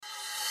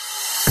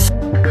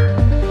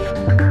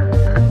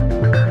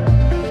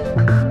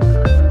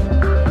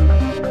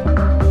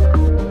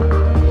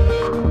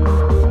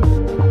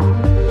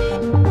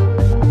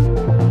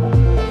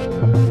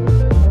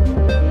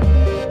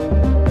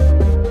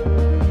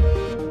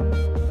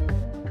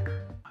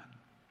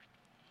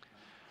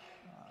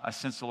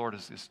sense the Lord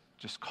is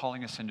just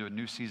calling us into a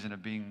new season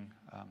of being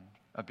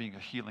a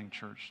healing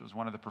church. It was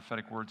one of the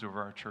prophetic words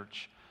over our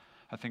church,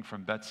 I think,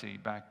 from Betsy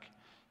back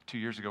 2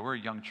 years ago. We're a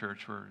young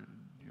church. We're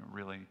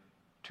really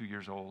 2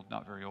 years old,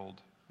 not very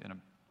old, in a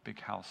big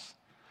house.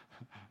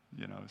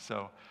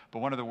 But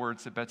one of the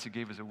words that Betsy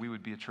gave is that we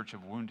would be a church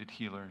of wounded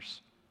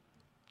healers,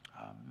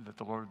 that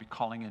the Lord would be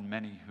calling in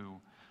many who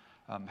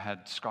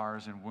had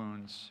scars and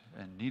wounds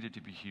and needed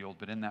to be healed,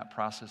 but in that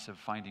process of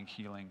finding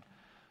healing,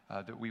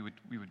 that we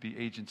would be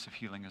agents of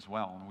healing as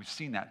well. And we've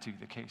seen that to be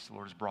the case. The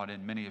Lord has brought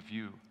in many of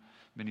you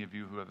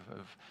who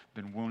have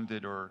been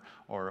wounded or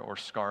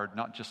scarred,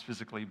 not just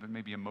physically, but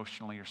maybe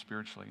emotionally or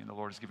spiritually. And the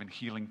Lord has given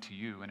healing to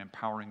you and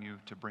empowering you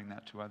to bring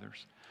that to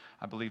others.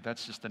 I believe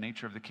that's just the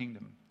nature of the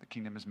kingdom. The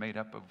kingdom is made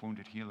up of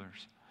wounded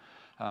healers.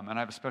 And I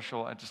have a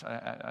special,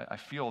 I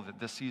feel that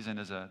this season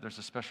there's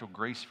a special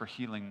grace for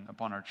healing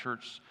upon our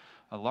church,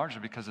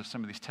 largely because of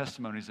some of these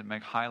testimonies that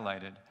Meg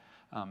highlighted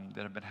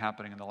that have been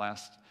happening in the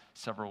last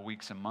several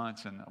weeks and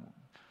months. And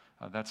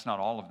that's not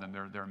all of them.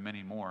 There are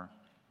many more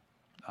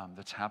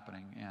that's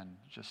happening. And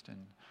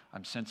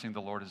I'm sensing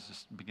the Lord is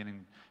just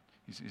beginning,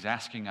 He's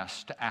asking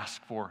us to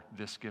ask for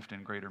this gift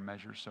in greater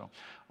measure. So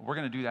we're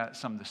going to do that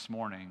some this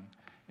morning.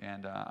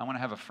 And I want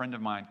to have a friend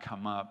of mine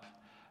come up.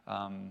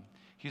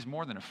 He's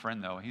more than a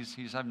friend, though.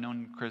 I've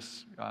known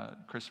Chris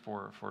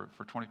for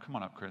 20. Come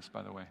on up, Chris.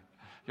 By the way,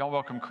 y'all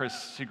welcome Chris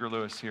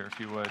Seeger-Lewis here, if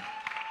you would.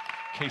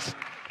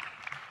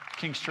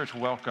 King's Church,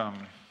 welcome.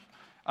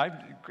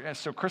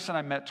 So Chris and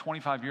I met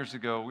 25 years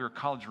ago. We were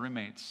college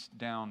roommates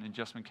down in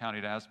Jessamine County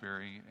at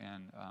Asbury,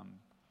 and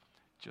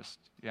it's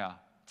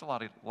a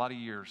lot of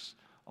years,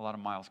 a lot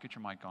of miles. Get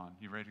your mic on.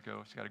 You ready to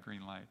go? She's got a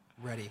green light.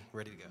 Ready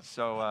to go.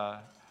 So.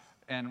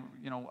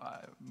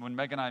 When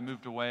Meg and I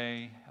moved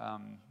away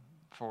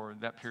for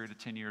that period of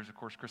 10 years, of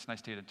course, Chris and I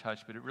stayed in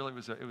touch, but it really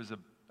was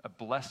a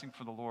blessing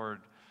for the Lord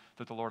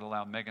that the Lord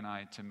allowed Meg and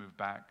I to move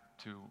back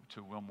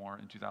to Wilmore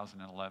in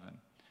 2011.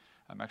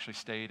 Actually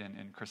stayed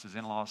in Chris's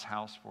in-laws'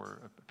 house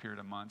for a period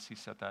of months. He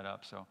set that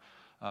up, so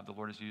the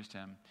Lord has used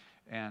him.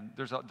 And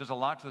there's a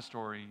lot to the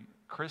story.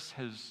 Chris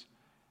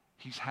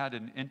he's had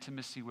an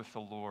intimacy with the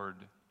Lord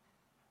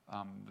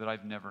that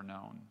I've never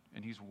known,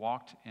 and he's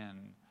walked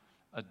in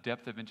a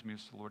depth of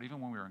intimacy with the Lord, even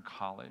when we were in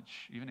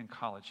college. Even in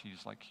college,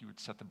 he would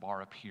set the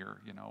bar up here,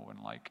 and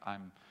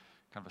I'm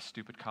kind of a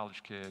stupid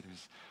college kid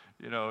who's,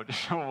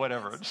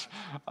 whatever.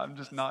 I'm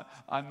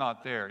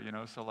not there,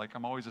 so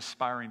I'm always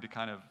aspiring to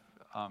kind of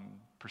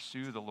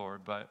pursue the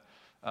Lord. But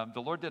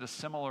the Lord did a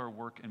similar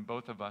work in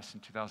both of us in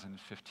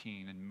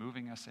 2015 and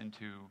moving us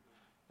into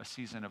a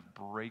season of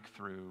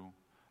breakthrough,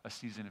 a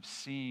season of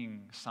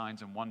seeing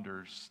signs and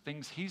wonders,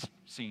 things he's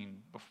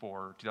seen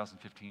before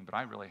 2015, but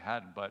I really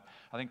hadn't. But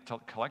I think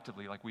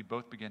collectively, we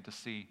both began to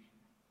see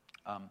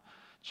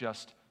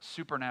just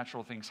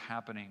supernatural things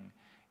happening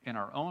in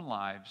our own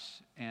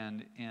lives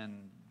and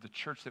in the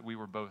church that we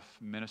were both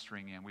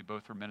ministering in. We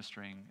both were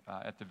ministering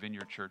at the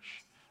Vineyard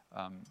Church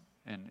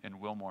in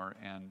Wilmore.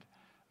 And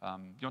you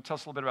want to tell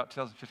us a little bit about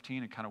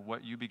 2015 and kind of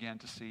what you began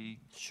to see?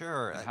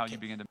 Sure. And how you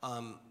began to... I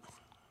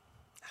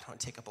don't want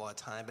to take up a lot of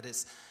time, but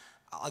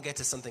I'll get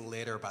to something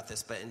later about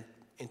this, but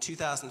in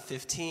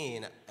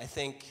 2015, I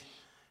think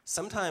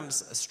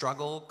sometimes a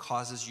struggle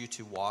causes you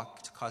to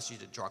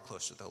draw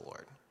closer to the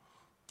Lord.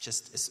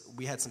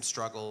 We had some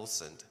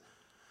struggles, and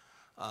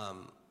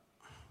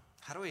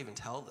how do I even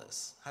tell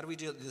this? How do we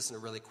do this in a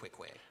really quick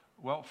way?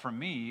 Well, for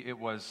me, it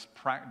was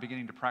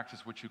beginning to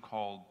practice what you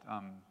called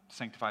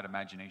sanctified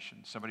imagination.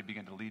 Somebody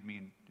began to lead me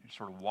in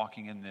sort of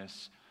walking in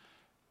this,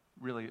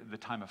 really the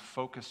time of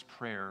focused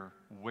prayer.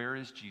 Where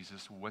is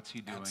Jesus? What's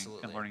he doing?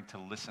 Absolutely. And learning to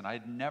listen. I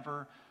had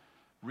never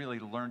really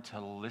learned to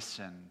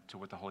listen to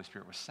what the Holy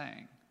Spirit was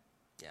saying.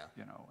 Yeah.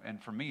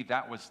 And for me,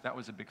 that was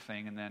a big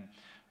thing. And then,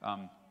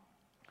 I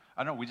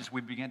don't know,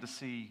 we began to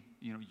see,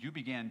 you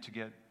began to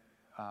get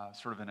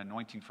sort of an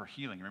anointing for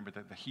healing. Remember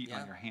the heat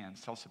on your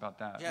hands. Tell us about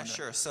that. Yeah,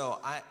 sure.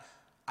 So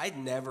I'd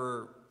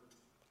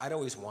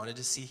always wanted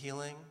to see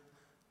healing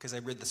because I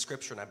read the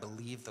scripture and I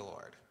believed the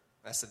Lord.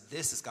 I said,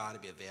 this has got to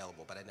be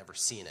available, but I'd never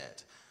seen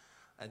it.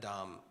 And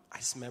I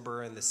just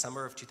remember in the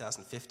summer of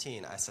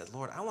 2015, I said,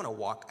 Lord, I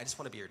just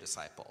want to be your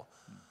disciple.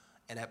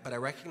 But I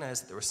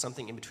recognized that there was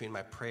something in between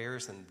my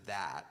prayers and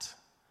that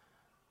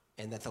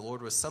the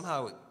Lord was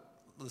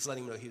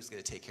letting me know he was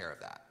going to take care of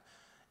that.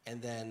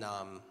 And then,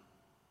 I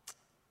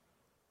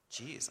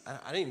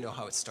don't even know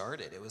how it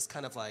started. It was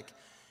kind of like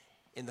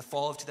in the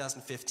fall of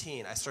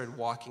 2015, I started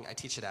walking. I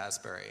teach at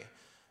Asbury,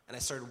 and I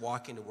started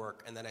walking to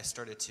work, and then I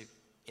started to,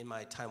 in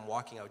my time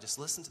walking, I would just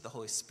listen to the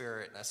Holy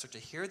Spirit, and I started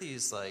to hear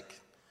these,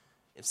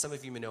 if some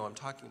of you may know I'm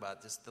talking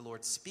about this, the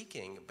Lord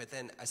speaking, but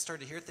then I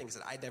started to hear things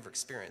that I'd never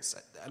experienced.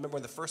 I remember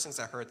one of the first things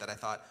I heard that I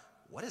thought,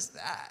 what is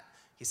that?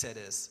 He said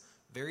is,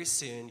 very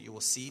soon you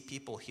will see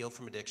people healed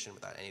from addiction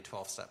without any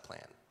 12-step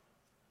plan.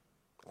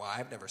 Well,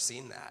 I've never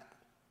seen that.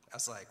 I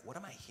was like, what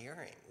am I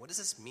hearing? What does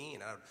this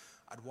mean?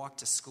 I'd walk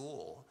to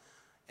school,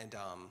 and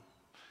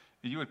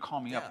You would call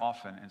me up Yeah.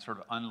 often and sort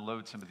of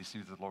unload some of these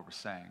things that the Lord was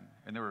saying.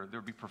 And there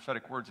would be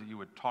prophetic words that you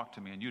would talk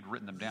to me, and you'd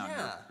written them down.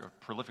 Yeah. You're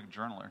a prolific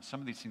journaler. And some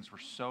of these things were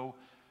so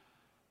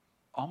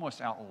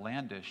almost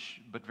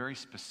outlandish, but very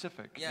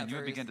specific. Yeah, and you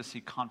would very- begin to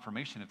see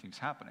confirmation of things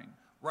happening.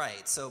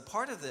 Right. So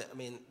part of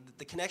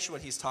the connection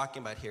what he's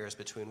talking about here is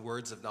between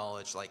words of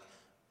knowledge, like,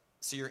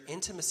 so your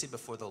intimacy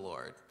before the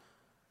Lord,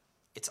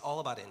 it's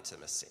all about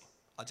intimacy.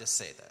 I'll just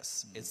say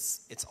this.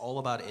 It's all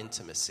about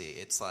intimacy.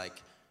 It's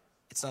like,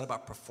 it's not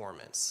about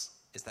performance.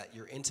 Is that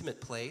your intimate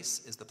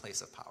place is the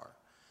place of power.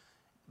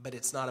 But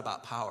it's not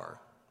about power.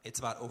 It's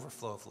about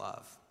overflow of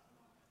love.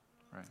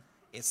 Right.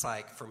 It's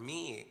like, for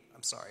me,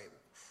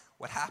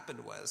 what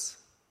happened was,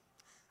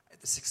 I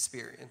had this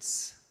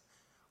experience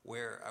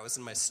where I was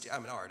in my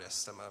I'm an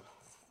artist, I'm a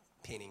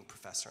painting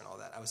professor and all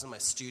that. I was in my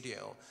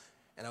studio,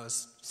 and I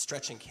was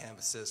stretching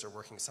canvases or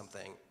working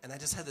something, and I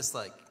just had this,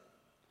 like,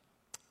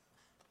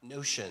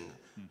 notion,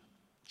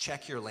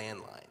 check your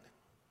landline.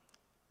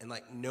 And,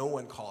 like, no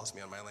one calls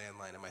me on my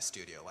landline in my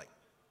studio. Like,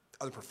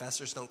 other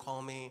professors don't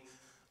call me.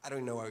 I don't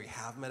even know why we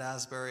have them at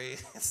Asbury.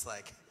 It's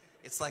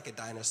like a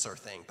dinosaur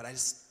thing. But I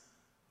just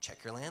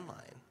check your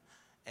landline.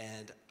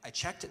 And I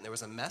checked it, and there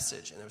was a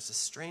message, and there was this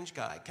strange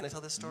guy. Can I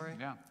tell this story?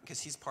 Yeah.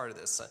 Because he's part of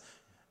this.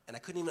 And I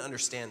couldn't even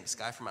understand this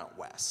guy from out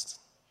west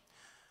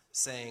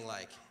saying,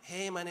 like,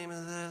 hey, my name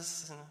is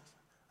this, and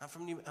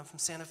I'm from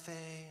Santa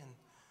Fe, and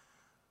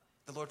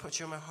the Lord put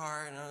you in my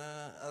heart. And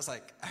I was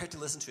like, I had to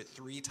listen to it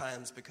 3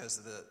 times because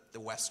of the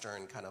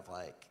Western kind of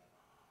like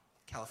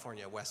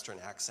California Western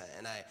accent.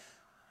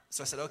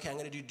 So I said, okay, I'm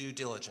going to do due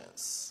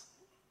diligence.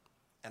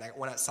 And I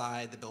went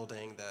outside the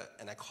building,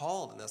 and I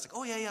called, and I was like,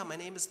 oh, yeah, my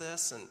name is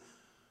this, and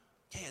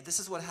yeah, this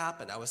is what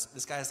happened.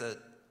 This guy's an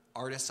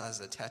artist,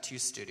 has a tattoo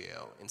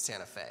studio in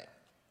Santa Fe.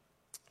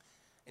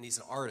 And he's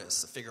an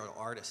artist, a figurative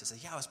artist. He said,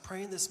 yeah, I was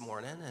praying this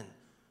morning,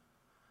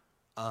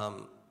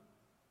 and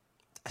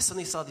I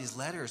suddenly saw these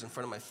letters in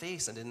front of my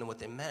face. I didn't know what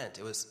they meant.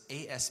 It was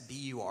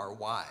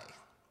ASBURY.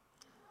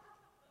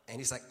 And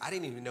he's like, I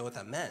didn't even know what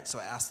that meant. So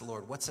I asked the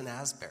Lord, what's an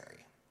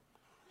Asbury?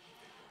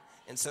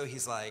 And so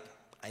he's like,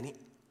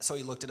 so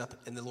he looked it up,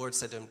 and the Lord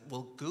said to him,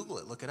 well, Google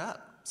it, look it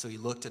up. So he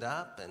looked it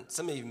up, and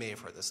some of you may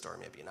have heard this story,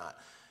 maybe not.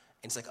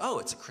 And it's like, oh,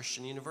 it's a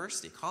Christian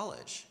university,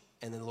 college.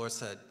 And then the Lord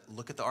said,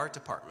 look at the art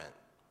department.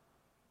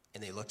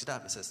 And they looked it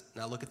up and says,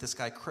 now look at this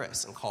guy,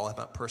 Chris, and call him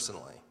up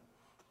personally.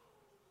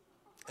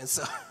 And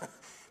so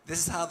this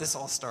is how this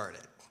all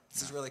started.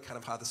 This is really kind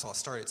of how this all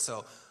started.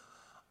 So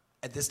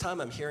at this time,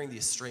 I'm hearing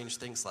these strange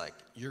things like,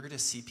 you're going to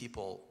see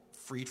people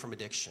freed from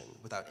addiction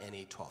without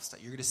any 12-step.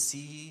 You're going to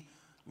see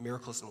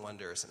miracles and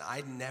wonders. And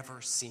I'd never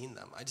seen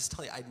them. I just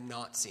tell you, I'd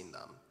not seen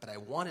them, but I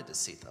wanted to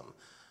see them.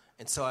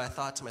 And so I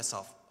thought to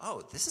myself,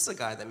 oh, this is a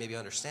guy that maybe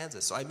understands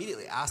this. So I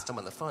immediately asked him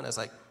on the phone. I was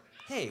like,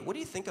 hey, what do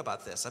you think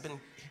about this? I've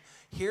been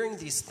hearing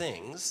these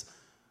things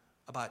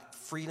about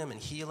freedom and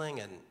healing,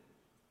 and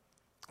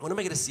when am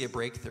I going to see a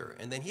breakthrough?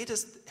 And then he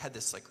just had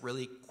this like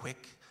really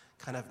quick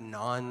kind of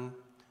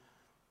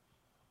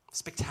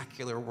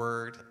non-spectacular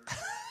word.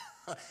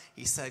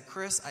 He said,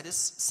 Chris, I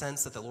just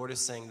sense that the Lord is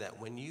saying that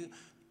when you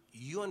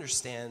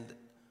understand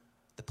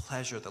the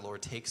pleasure the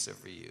Lord takes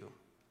over you,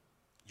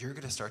 you're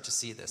going to start to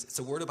see this. It's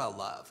a word about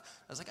love.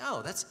 I was like,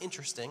 oh, that's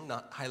interesting,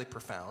 not highly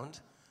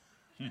profound.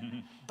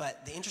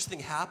 But the interesting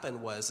thing happened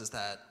is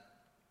that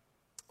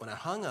when I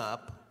hung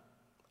up,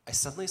 I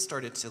suddenly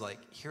started to like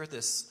hear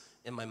this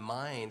in my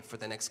mind for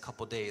the next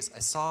couple days. I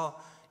saw,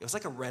 it was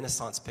like a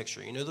Renaissance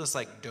picture. You know those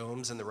like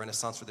domes in the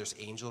Renaissance where there's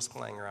angels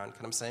flying around, you know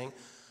what I'm saying?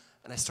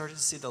 And I started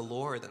to see the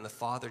Lord and the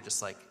Father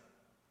just like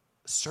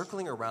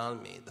circling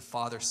around me, the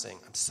Father saying,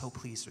 I'm so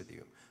pleased with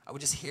you. I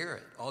would just hear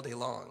it all day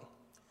long.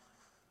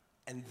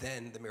 And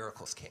then the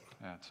miracles came.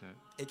 That's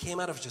it. It came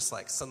out of just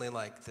like something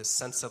like this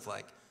sense of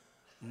like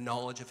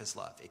knowledge of his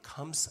love. It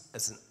comes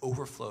as an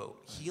overflow.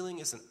 Healing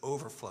is an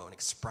overflow, an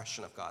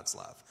expression of God's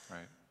love.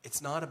 Right.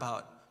 It's not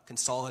about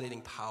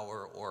consolidating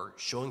power or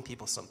showing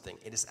people something.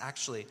 It is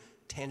actually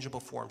tangible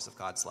forms of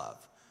God's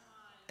love.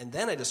 And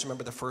then I just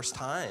remember the first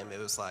time, it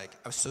was like,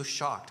 I was so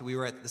shocked. We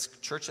were at this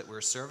church that we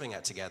were serving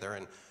at together,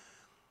 and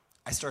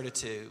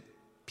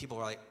people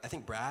were like, I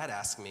think Brad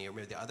asked me, or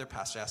maybe the other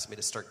pastor asked me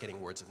to start getting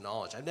words of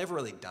knowledge. I've never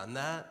really done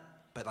that,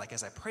 but like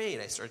as I prayed,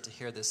 I started to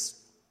hear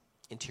this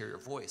interior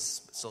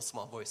voice, still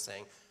small voice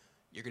saying,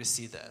 you're going to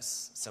see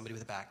this, somebody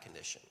with a back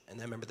condition. And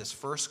then I remember this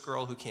first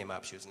girl who came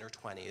up, she was in her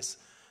 20s,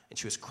 and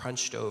she was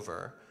crunched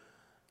over,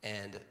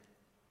 and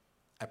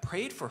I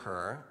prayed for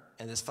her,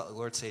 and this felt the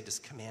Lord say,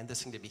 just command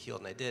this thing to be healed,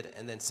 and I did.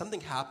 And then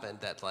something happened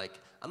that like,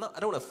 I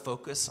don't want to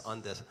focus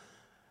on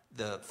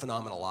the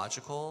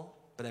phenomenological,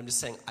 but I'm just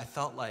saying, I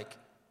felt like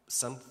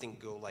something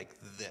go like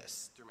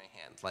this through my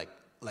hand, like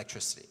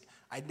electricity.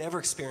 I'd never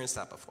experienced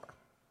that before.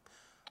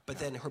 But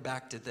then her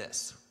back did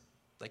this,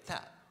 like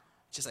that.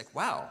 She's like,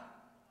 wow,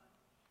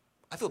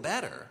 I feel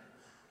better.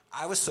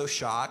 I was so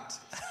shocked.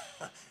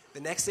 The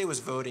next day was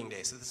voting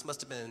day, so this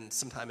must have been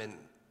sometime in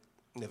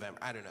November.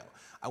 I don't know.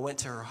 I went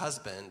to her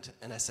husband,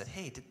 and I said,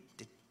 hey,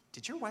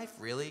 did your wife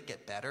really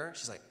get better?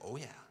 She's like, oh,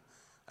 yeah.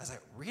 I was like,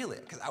 really?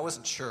 Because I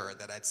wasn't sure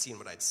that I'd seen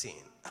what I'd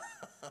seen.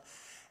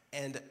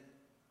 And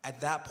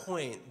at that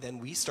point, then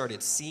we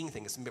started seeing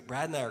things.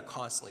 Brad and I are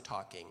constantly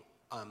talking.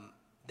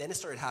 Then it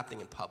started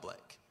happening in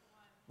public,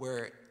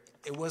 where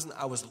it wasn't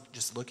I was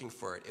just looking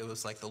for it. It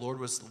was like the Lord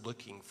was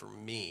looking for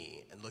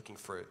me and looking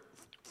for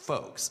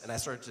folks. And I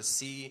started to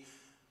see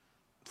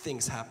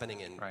things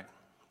happening in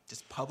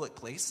just public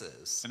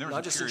places, and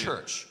not just in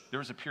church. There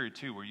was a period,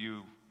 too, where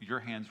your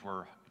hands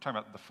were, talking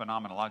about the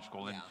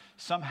phenomenological, and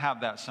some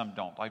have that, some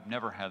don't. I've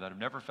never had that. I've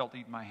never felt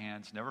heat in my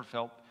hands, never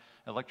felt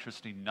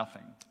electricity,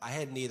 nothing. I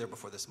had neither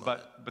before this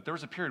moment. But there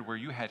was a period where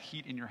you had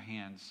heat in your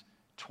hands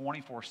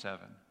 24/7,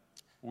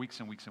 weeks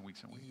and weeks and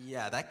weeks and weeks.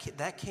 Yeah,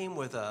 that came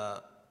with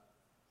the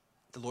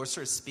Lord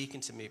started speaking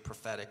to me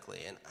prophetically,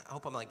 and I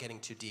hope I'm not getting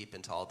too deep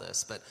into all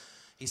this, but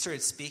he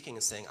started speaking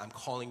and saying, I'm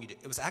calling you to,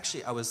 it was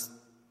actually, I was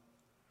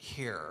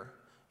here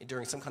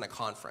during some kind of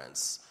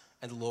conference,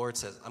 and the Lord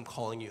says, I'm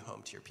calling you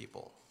home to your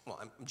people. Well,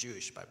 I'm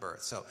Jewish by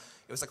birth, so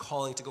it was a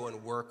calling to go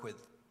and work with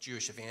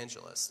Jewish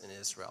evangelists in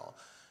Israel.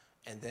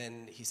 And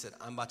then he said,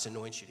 I'm about to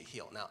anoint you to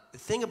heal. Now, the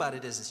thing about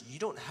it is you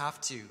don't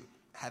have to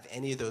have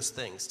any of those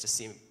things to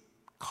see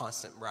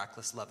constant,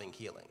 miraculous, loving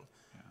healing.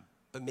 Yeah.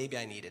 But maybe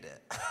I needed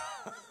it.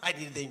 I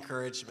needed the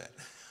encouragement.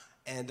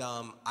 And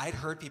I'd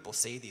heard people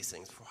say these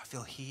things before. I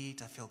feel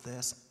heat, I feel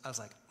this. I was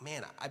like,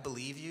 man, I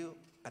believe you,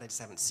 but I just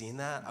haven't seen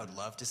that. I would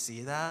love to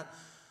see that.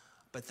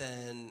 But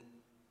then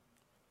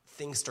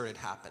things started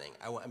happening.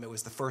 I mean, it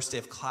was the first day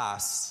of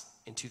class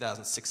in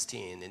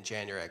 2016 in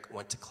January. I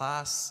went to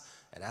class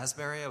at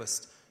Asbury. I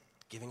was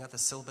giving out the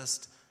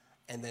syllabus,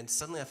 and then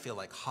suddenly I feel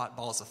like hot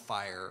balls of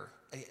fire.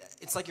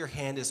 It's like your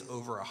hand is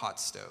over a hot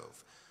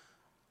stove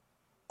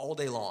all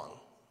day long.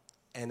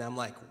 And I'm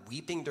like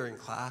weeping during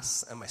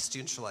class, and my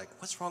students are like,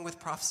 what's wrong with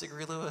Prof.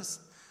 Sigri Lewis?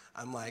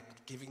 I'm like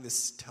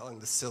telling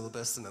the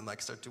syllabus, and then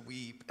like start to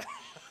weep.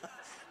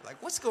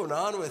 Like, what's going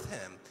on with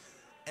him?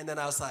 And then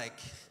I was like,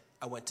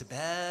 I went to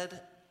bed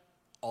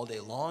all day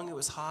long. It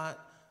was hot.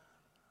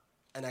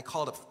 And I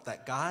called up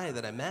that guy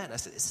that I met, and I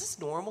said, is this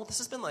normal? This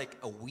has been like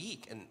a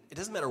week, and it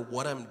doesn't matter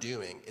what I'm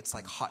doing. It's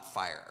like hot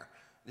fire.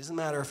 It doesn't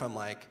matter if I'm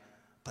like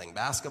playing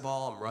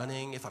basketball, I'm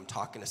running, if I'm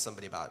talking to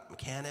somebody about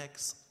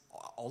mechanics.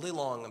 All day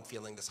long, I'm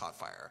feeling this hot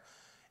fire.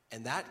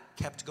 And that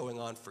kept going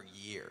on for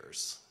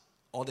years,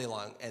 all day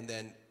long. And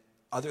then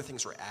other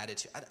things were added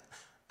to it.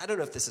 I don't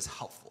know if this is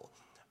helpful,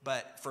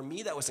 but for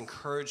me, that was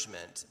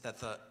encouragement that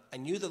I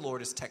knew the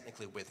Lord is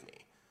technically with me,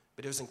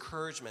 but it was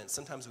encouragement.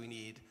 Sometimes we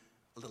need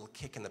a little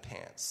kick in the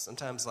pants.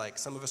 Sometimes, like,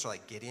 some of us are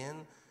like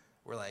Gideon.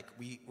 We're like,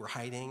 we're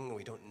hiding, and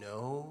we don't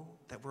know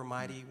that we're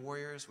mighty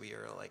warriors. We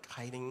are like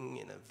hiding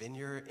in a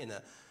vineyard, in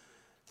a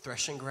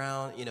threshing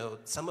ground. You know,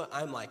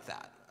 I'm like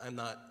that. I'm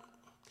not.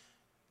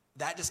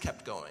 That just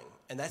kept going,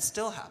 and that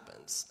still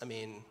happens. I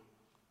mean,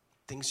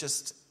 things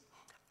just.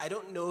 I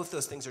don't know if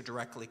those things are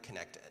directly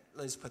connected.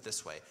 Let's put it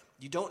this way: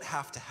 you don't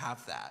have to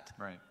have that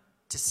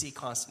to see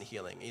constant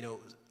healing. You know,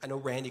 I know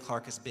Randy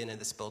Clark has been in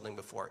this building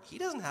before. He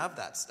doesn't have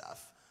that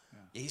stuff.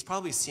 Yeah, he's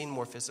probably seen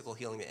more physical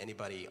healing than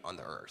anybody on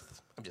the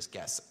earth. I'm just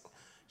guessing.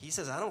 He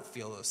says, I don't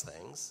feel those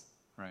things.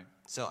 Right.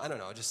 So I don't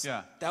know.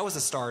 That was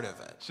the start of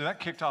it. So that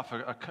kicked off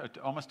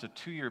almost a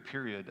 2-year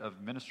period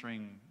of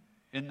ministering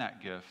in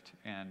that gift,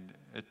 and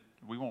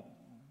we won't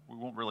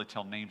really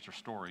tell names or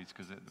stories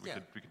because we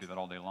could do that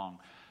all day long.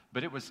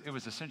 But it was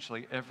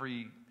essentially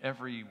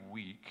every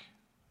week.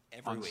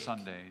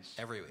 Sundays,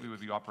 we would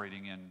be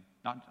operating in,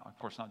 of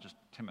course, not just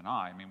Tim and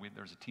I. I mean,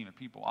 there's a team of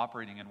people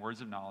operating in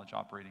words of knowledge,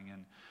 operating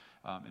in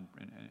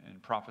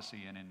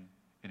prophecy and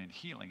in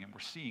healing, and we're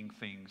seeing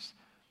things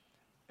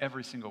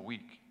every single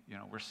week. You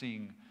know, we're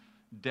seeing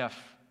deaf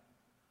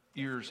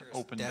ears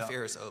opened up. Deaf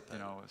ears open. You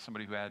know,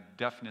 somebody who had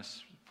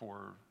deafness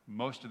for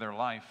most of their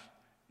life,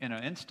 in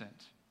an instant,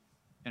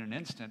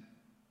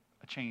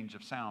 a change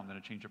of sound and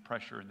a change of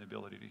pressure and the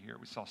ability to hear.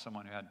 We saw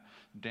someone who had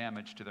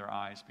damage to their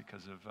eyes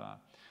because of,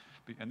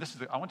 and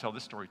I want to tell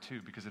this story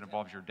too because it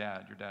involves your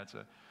dad. Your dad's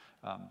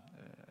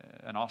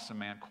an awesome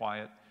man,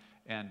 quiet,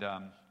 and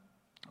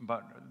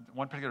but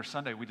one particular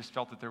Sunday we just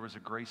felt that there was a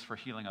grace for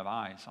healing of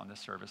eyes on this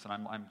service, and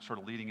I'm sort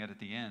of leading it at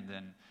the end,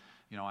 and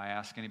you know I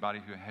ask anybody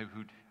who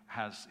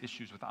has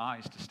issues with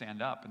eyes to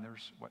stand up, and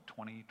there's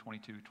 20,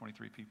 22,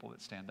 23 people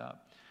that stand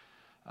up.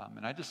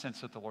 And I just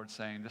sense that the Lord's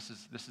saying, this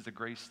is a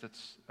grace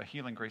that's a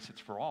healing grace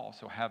that's for all.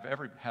 So have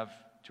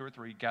 2 or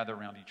 3 gather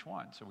around each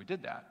one. So we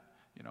did that.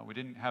 You know, we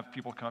didn't have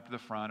people come up to the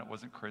front. It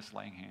wasn't Chris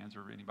laying hands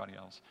or anybody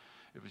else.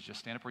 It was just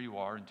stand up where you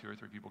are and 2 or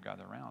 3 people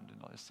gather around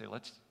and let's say,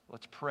 let's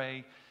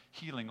pray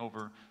healing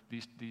over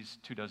these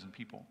 24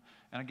 people.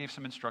 And I gave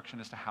some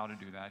instruction as to how to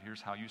do that.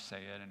 Here's how you say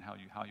it and how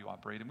you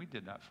operate. And we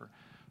did that for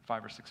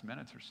 5 or 6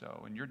 minutes or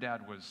so. And your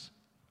dad was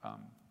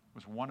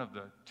one of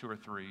the 2 or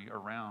 3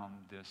 around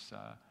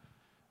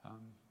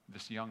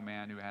this young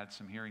man who had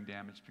some hearing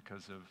damage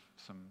because of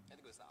some. I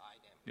think it was the eye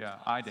damage. Yeah,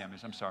 eye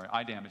damage. I'm sorry,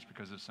 eye damage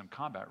because of some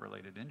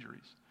combat-related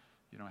injuries.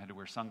 You know, had to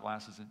wear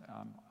sunglasses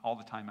all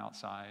the time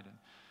outside,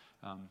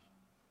 and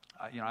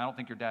I don't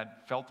think your dad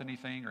felt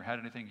anything or had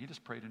anything. He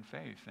just prayed in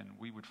faith, and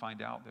we would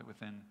find out that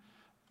within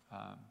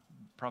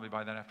Probably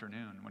by that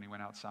afternoon when he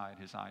went outside,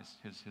 his eyes,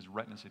 his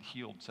retinas had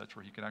healed such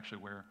where he could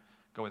actually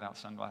go without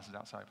sunglasses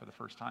outside for the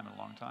first time in a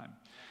long time.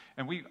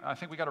 And I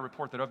think we got a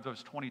report that of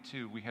those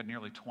 22, we had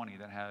nearly 20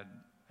 that had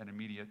an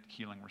immediate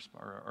healing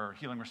or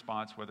healing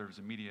response, whether it was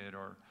immediate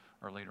or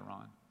later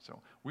on. So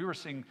we were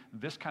seeing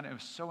this kind of, it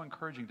was so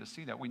encouraging to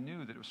see that. We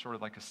knew that it was sort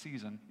of like a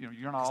season.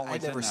 You're not always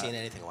I'd never in that. seen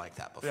anything like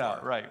that before. Yeah,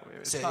 right.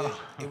 So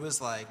it was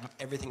like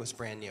everything was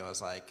brand new. I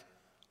was like,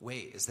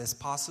 wait, is this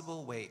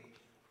possible? Wait.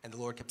 And the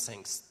Lord kept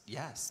saying,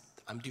 yes,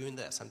 I'm doing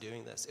this. I'm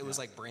doing this. It was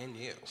like brand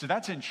new. So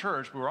that's in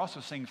church, but we're also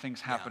seeing things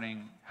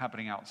happening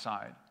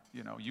outside.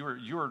 You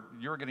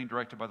were getting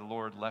directed by the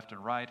Lord left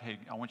and right. Hey,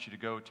 I want you to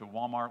go to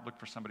Walmart, look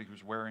for somebody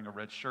who's wearing a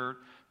red shirt,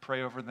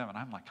 pray over them. And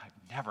I'm like, I've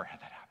never had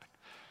that happen.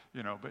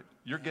 But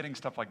you're getting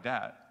stuff like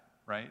that,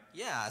 right?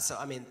 Yeah. So,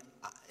 I mean,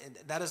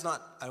 that is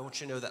not, I want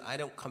you to know that I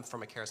don't come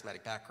from a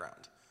charismatic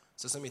background.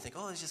 So some of you think,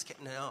 oh, it's just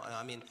kidding. No,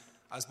 I mean,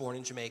 I was born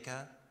in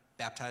Jamaica,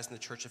 baptized in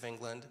the Church of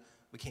England.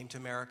 We came to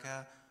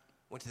America,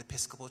 went to the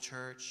Episcopal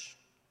Church,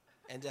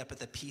 ended up at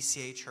the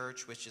PCA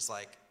Church, which is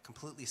like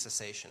completely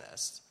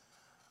cessationist.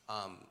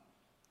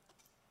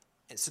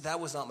 And so that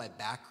was not my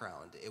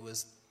background.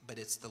 But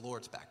it's the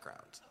Lord's background.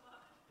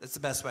 That's the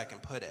best way I can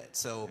put it.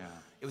 So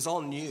It was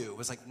all new. It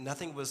was like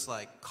nothing was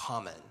like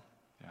common.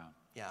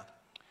 Yeah.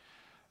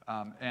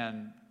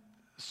 And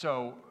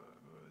so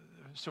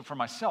for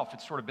myself,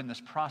 it's sort of been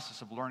this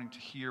process of learning to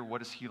hear what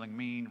does healing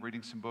mean,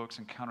 reading some books,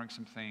 encountering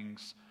some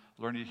things,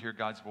 learning to hear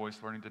God's voice,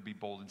 learning to be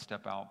bold and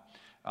step out.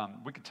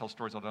 We could tell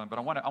stories all day long, but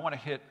I want to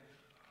hit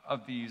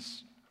of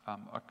these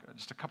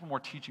just a couple more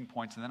teaching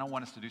points, and then I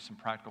want us to do some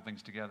practical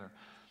things together.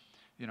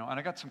 And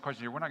I got some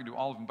questions here. We're not going to do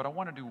all of them, but I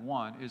want to do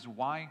one. Is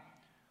why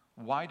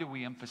do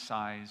we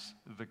emphasize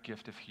the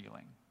gift of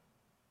healing?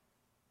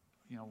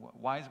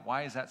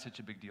 Why is that such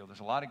a big deal? There's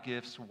a lot of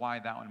gifts. Why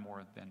that one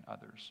more than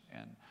others?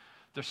 And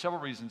there's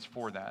several reasons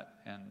for that.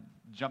 And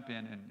jump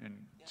in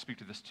and speak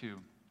to this too.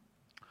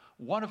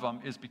 One of them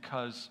is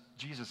because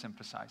Jesus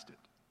emphasized it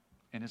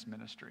in his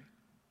ministry.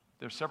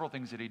 There are several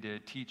things that he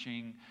did: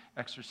 teaching,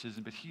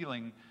 exorcism, but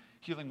healing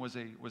was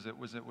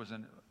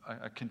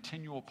a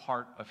continual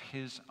part of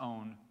his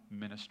own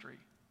ministry.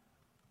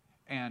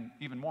 And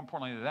even more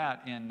importantly than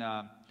that,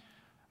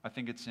 I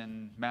think it's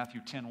in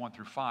Matthew 10, 1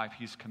 through 5,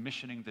 he's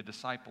commissioning the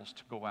disciples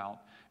to go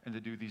out and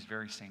to do these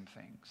very same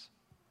things.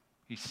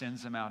 He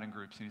sends them out in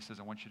groups and he says,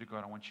 I want you to go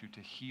out, I want you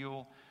to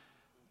heal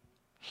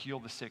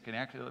the sick. And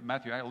actually,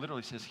 Matthew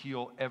literally says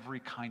heal every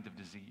kind of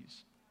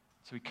disease.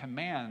 So he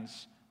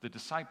commands the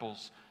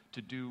disciples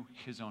to do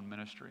his own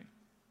ministry.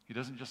 He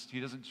doesn't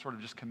sort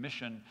of just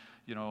commission,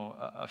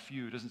 a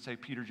few. He doesn't say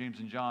Peter, James,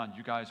 and John,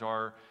 you guys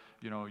are,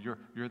 you're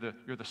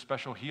the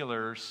special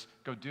healers.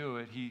 Go do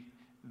it.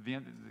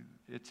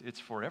 It's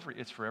for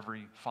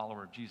every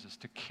follower of Jesus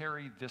to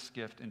carry this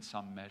gift in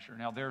some measure.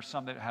 Now there are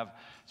some that have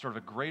sort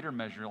of a greater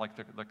measure, like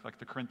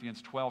the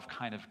Corinthians 12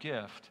 kind of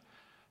gift.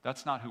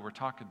 That's not who we're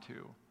talking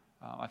to.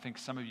 I think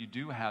some of you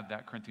do have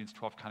that Corinthians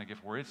 12 kind of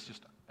gift where it's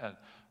just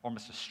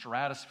almost a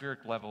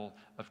stratospheric level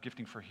of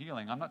gifting for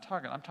healing. I'm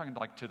talking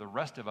like to the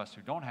rest of us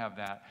who don't have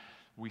that.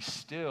 We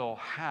still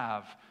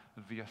have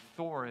the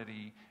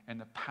authority and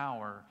the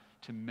power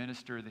to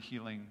minister the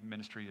healing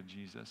ministry of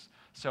Jesus.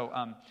 So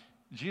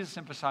Jesus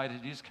emphasized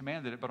it, Jesus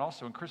commanded it, but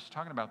also, and Chris was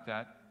talking about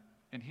that,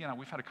 and he and I,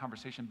 we've had a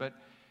conversation, but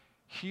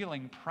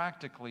healing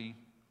practically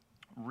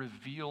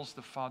reveals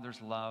the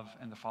Father's love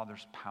and the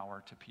Father's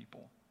power to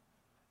people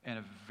in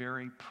a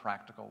very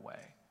practical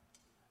way.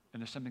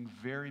 And there's something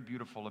very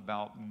beautiful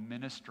about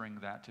ministering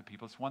that to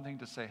people. It's one thing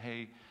to say,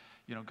 hey,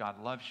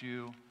 God loves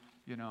you.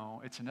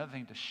 It's another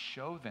thing to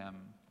show them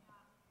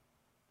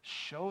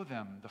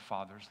the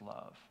Father's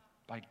love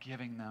by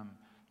giving them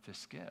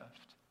this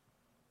gift.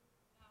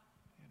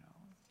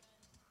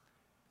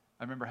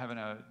 I remember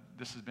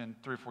this has been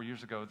 3 or 4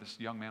 years ago, this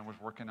young man was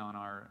working on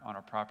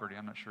our property.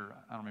 I'm not sure,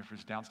 I don't know if it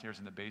was downstairs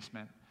in the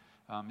basement.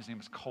 His name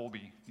was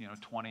Colby,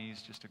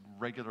 20s, just a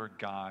regular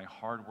guy,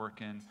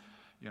 hardworking,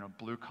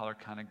 blue collar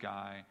kind of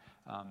guy.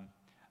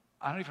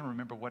 I don't even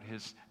remember I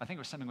think it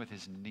was something with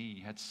his knee.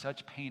 He had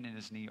such pain in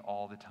his knee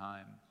all the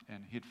time.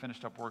 And he had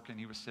finished up work and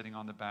he was sitting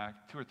on the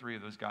back. 2 or 3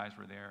 of those guys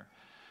were there.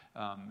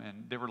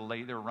 And they were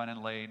late, they were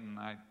running late, and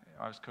I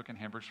was cooking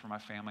hamburgers for my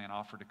family and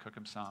offered to cook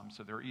them some.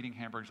 So they were eating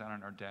hamburgers out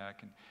on our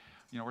deck, and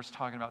we're just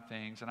talking about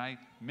things. And I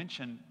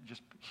mentioned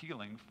just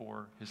healing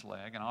for his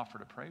leg and offered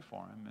to pray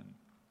for him. And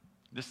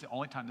this is the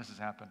only time this has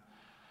happened.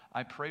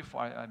 I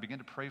begin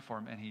to pray for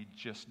him, and he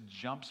just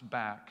jumps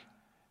back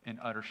in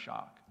utter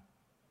shock.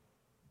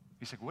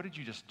 He's like, "What did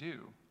you just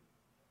do?"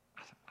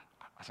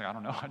 I said, "I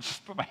don't know. I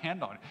just put my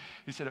hand on it."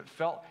 He said, it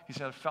felt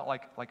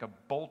like a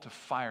bolt of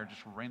fire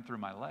just ran through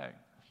my leg.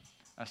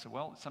 I said,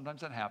 "Well,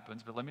 sometimes that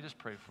happens, but let me just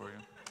pray for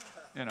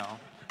you."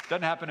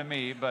 Doesn't happen to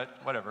me,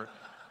 but whatever,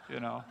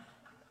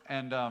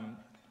 And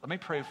let me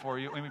pray for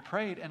you. And we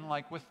prayed, and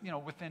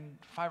within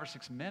 5 or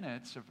 6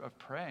 minutes of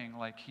praying,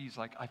 he's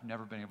like, "I've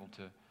never been able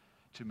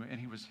to move." And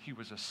he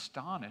was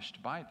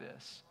astonished by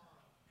this.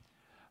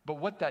 But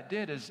what that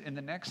did is, in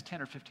the next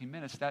 10 or 15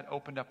 minutes, that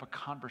opened up a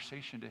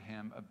conversation to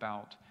him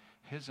about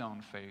his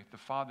own faith, the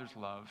Father's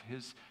love,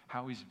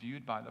 how he's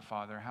viewed by the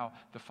Father, how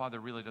the Father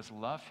really does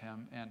love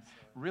him, and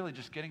really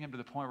just getting him to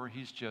the point where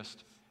he's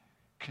just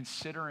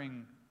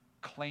considering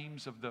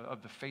claims of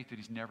the faith that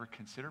he's never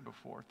considered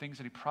before, things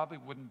that he probably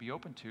wouldn't be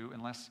open to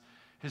unless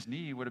his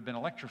knee would have been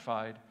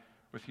electrified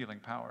with healing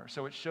power.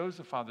 So it shows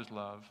the Father's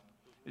love.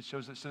 It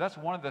shows that. So that's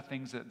one of the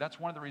things that's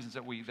one of the reasons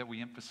that we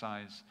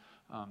emphasize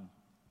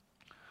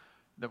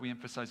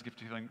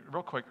gift of healing.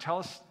 Real quick,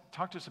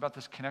 talk to us about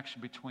this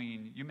connection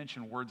between. You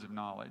mentioned words of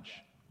knowledge.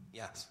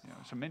 Yes.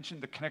 So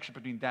mention the connection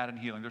between that and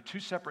healing. They're two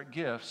separate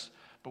gifts,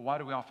 but why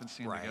do we often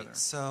see them together?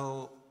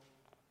 So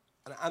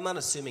I'm not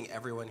assuming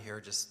everyone here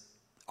just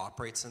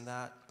operates in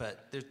that,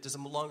 but there's a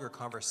longer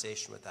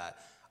conversation with that.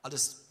 I'll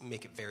just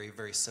make it very,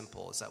 very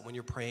simple, is that when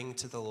you're praying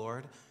to the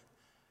Lord,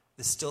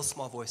 the still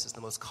small voice is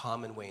the most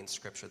common way in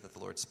Scripture that the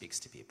Lord speaks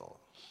to people.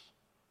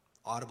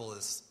 Audible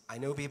is, I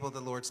know people the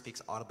Lord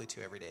speaks audibly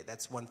to every day.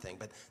 That's one thing,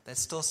 but that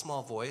still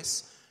small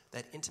voice,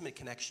 that intimate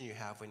connection you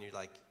have when you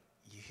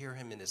hear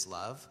him in his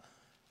love,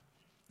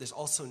 there's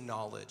also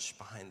knowledge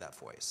behind that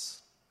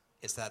voice.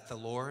 It's that the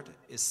Lord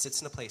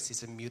sits in a place,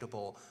 he's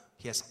immutable,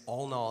 he has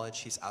all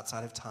knowledge, he's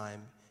outside of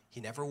time, he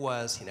never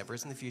was, he never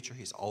is in the future,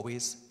 he's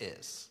always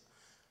is.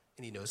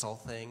 And he knows all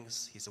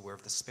things. He's aware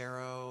of the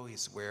sparrow.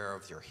 He's aware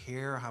of your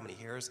hair, how many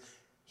hairs.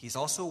 He's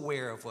also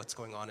aware of what's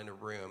going on in a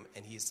room,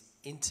 and he's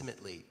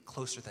intimately,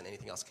 closer than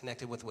anything else,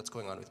 connected with what's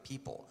going on with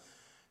people.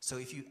 So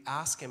if you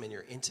ask him in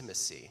your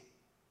intimacy,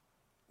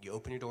 you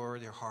open your door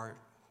with your heart,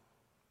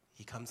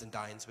 he comes and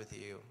dines with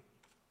you,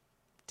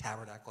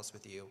 tabernacles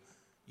with you,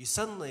 you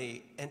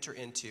suddenly enter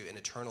into an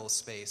eternal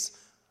space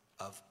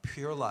of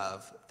pure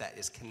love that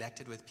is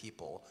connected with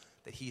people,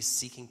 that he's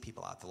seeking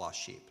people out, the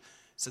lost sheep.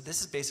 So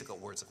this is basically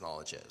what words of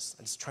knowledge is.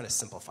 I'm just trying to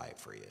simplify it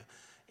for you.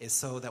 Is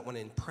so that when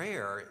in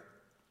prayer,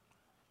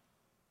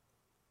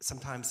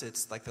 sometimes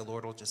it's like the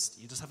Lord will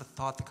you just have a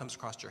thought that comes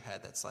across your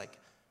head that's like,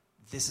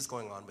 this is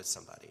going on with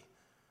somebody.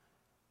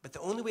 But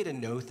the only way to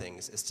know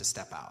things is to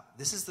step out.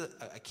 This is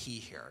a key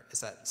here, is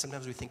that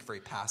sometimes we think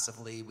very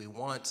passively. We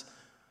want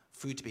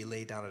food to be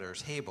laid down at our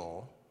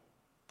table,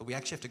 but we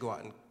actually have to go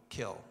out and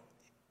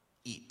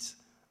eat.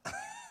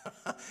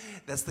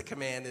 That's the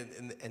command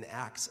in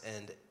Acts,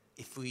 and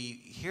if we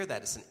hear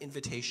that, it's an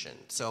invitation.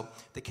 So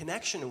the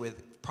connection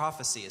with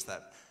prophecy is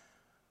that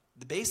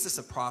the basis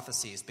of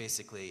prophecy is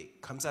basically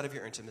comes out of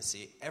your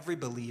intimacy. Every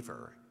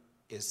believer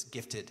is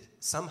gifted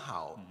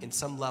somehow, in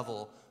some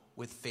level,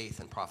 with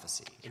faith and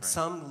prophecy. In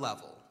some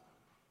level,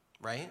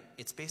 right?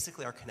 It's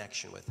basically our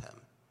connection with him,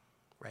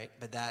 right?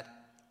 But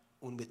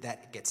when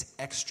that gets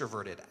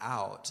extroverted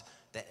out,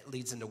 that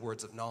leads into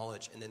words of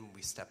knowledge, and then when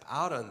we step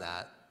out on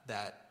that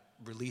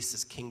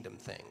releases kingdom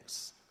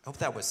things. I hope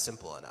that was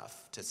simple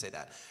enough to say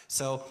that.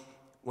 So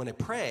when I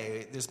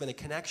pray, there's been a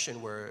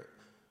connection where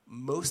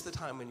most of the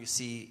time when you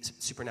see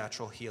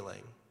supernatural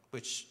healing,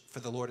 which for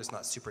the Lord is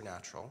not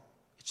supernatural,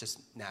 it's just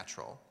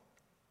natural,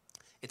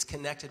 it's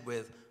connected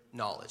with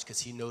knowledge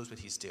because he knows what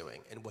he's doing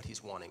and what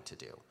he's wanting to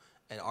do.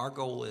 And our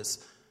goal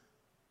is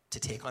to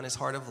take on his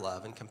heart of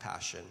love and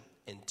compassion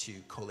and to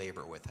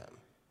co-labor with him.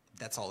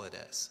 That's all it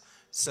is.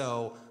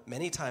 So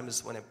many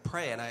times when I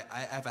pray, and I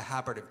have a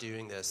habit of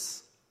doing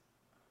this,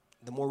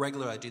 the more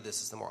regular I do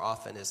this, the more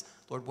often is,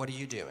 Lord, what are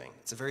you doing?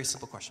 It's a very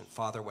simple question.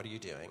 Father, what are you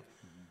doing?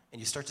 Mm-hmm.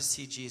 And you start to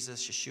see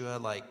Jesus,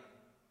 Yeshua,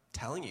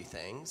 telling you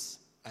things,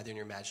 either in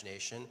your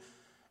imagination,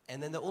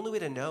 and then the only way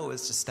to know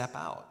is to step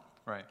out.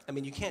 Right. I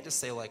mean, you can't just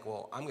say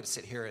well, I'm going to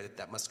sit here,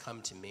 that must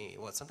come to me.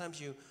 Well, sometimes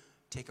you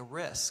take a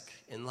risk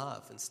in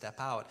love and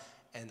step out,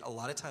 and a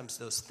lot of times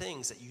those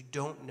things that you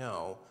don't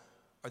know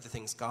are the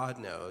things God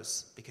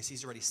knows because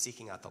he's already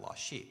seeking out the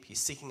lost sheep. He's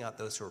seeking out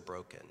those who are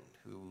broken,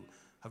 who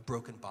have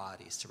broken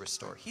bodies to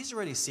restore. He's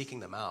already seeking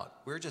them out.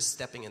 We're just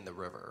stepping in the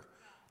river.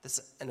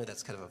 I know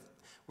that's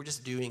we're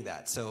just doing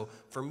that. So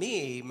for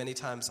me, many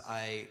times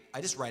I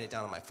just write it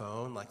down on my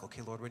phone,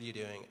 okay, Lord, what are you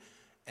doing?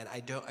 And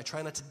I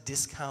try not to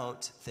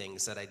discount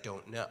things that I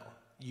don't know.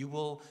 You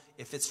will,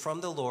 if it's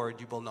from the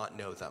Lord, you will not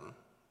know them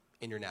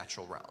in your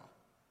natural realm.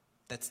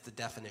 That's the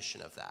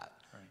definition of that.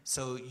 Right.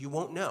 So you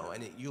won't know,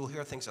 and you'll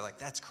hear things that are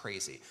that's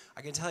crazy.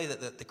 I can tell you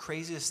that the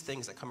craziest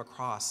things that come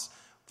across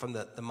from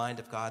the mind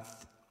of God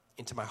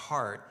into my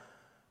heart,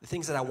 the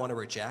things that I want to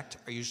reject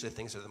are usually the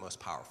things that are the most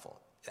powerful.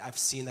 I've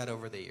seen that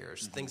over the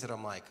years. Mm-hmm. Things that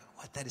I'm what,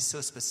 that is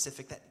so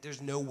specific that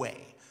there's no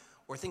way.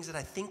 Or things that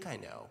I think I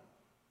know.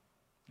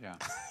 Yeah.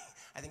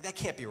 I think that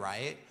can't be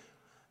right.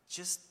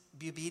 Just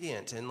be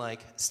obedient and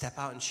step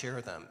out and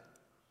share them.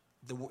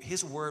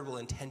 His word will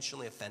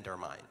intentionally offend our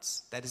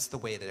minds. That is the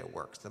way that it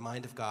works. The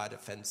mind of God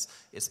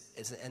is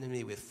an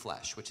enemy with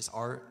flesh, which is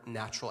our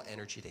natural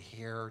energy to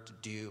hear, to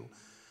do.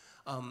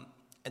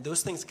 And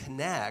those things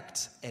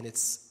connect, and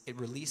it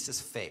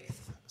releases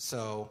faith.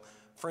 So,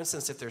 for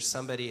instance, if there's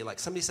somebody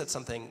said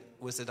something,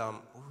 was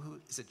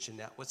it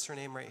Jeanette? What's her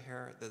name right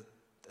here?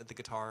 The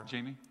guitar?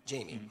 Jamie.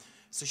 Mm-hmm.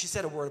 So she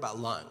said a word about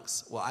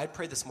lungs. Well, I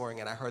prayed this morning,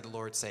 and I heard the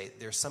Lord say,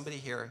 there's somebody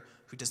here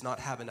who does not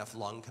have enough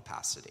lung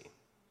capacity.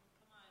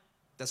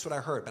 That's what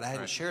I heard, but I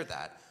hadn't shared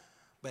that.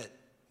 But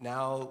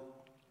now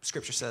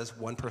Scripture says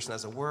one person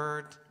has a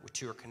word, where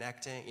two are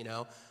connecting, you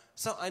know.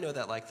 So I know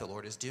that, like, the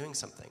Lord is doing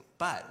something.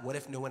 But what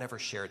if no one ever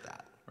shared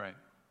that? Right.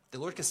 The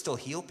Lord can still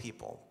heal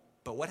people.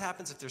 But what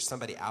happens if there's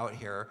somebody out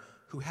here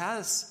who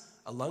has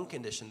a lung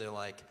condition? They're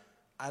like,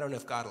 I don't know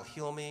if God will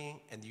heal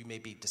me, and you may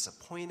be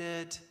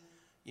disappointed.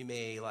 You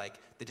may, like,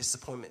 the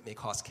disappointment may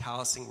cause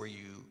callousing where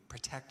you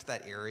protect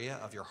that area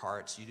of your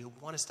heart, so you do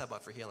want to step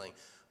up for healing.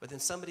 But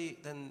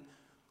then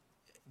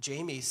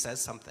Jamie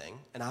says something,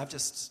 and I've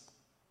just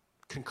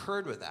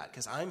concurred with that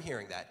because I'm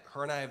hearing that.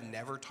 Her and I have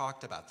never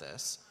talked about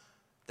this.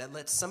 That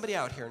lets somebody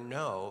out here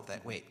know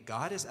that, wait,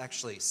 God is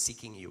actually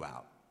seeking you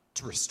out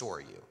to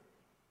restore you.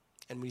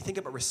 And when you think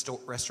about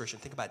restoration,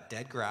 think about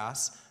dead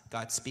grass.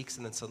 God speaks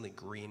and then suddenly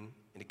green,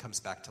 and it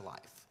comes back to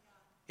life.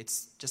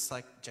 It's just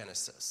like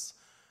Genesis.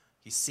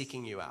 He's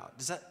seeking you out.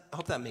 I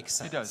hope that makes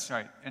sense. It does,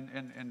 right.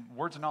 And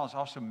words of knowledge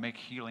also make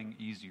healing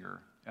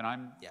easier.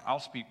 And I'll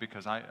speak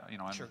because I'm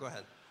Sure, go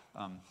ahead.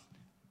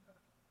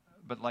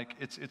 But like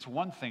it's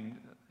one thing,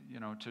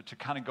 to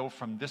kind of go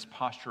from this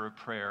posture of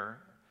prayer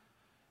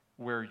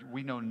where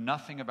we know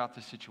nothing about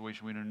the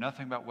situation, we know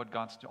nothing about what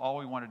God's doing. All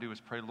we want to do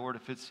is pray, Lord,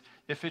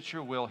 if it's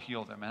your will,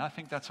 heal them. And I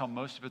think that's how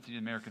most of it, the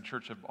American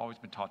church have always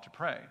been taught to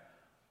pray.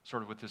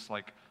 Sort of with this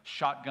like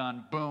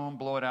shotgun, boom,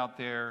 blow it out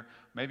there.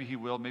 Maybe he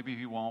will, maybe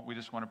he won't. We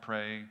just want to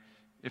pray,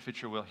 if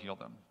it's your will, heal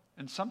them.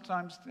 And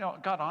sometimes,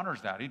 God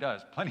honors that. He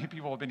does. Plenty of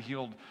people have been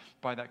healed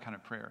by that kind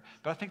of prayer.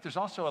 But I think there's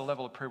also a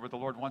level of prayer where the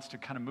Lord wants to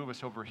kind of move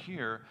us over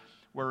here,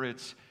 where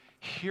it's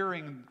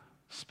hearing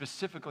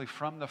specifically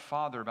from the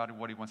Father about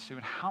what he wants to do.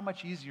 And how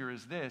much easier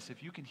is this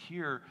if you can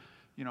hear,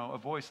 a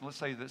voice, and let's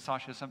say that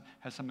Sasha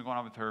has something going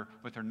on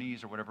with her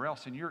knees or whatever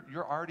else, and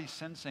you're already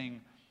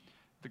sensing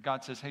that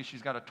God says, hey,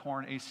 she's got a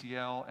torn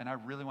ACL, and I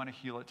really want to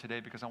heal it today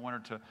because I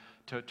want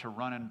her to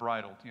run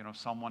unbridled,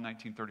 Psalm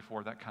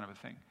 119:34, that kind of a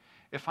thing.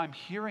 If I'm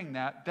hearing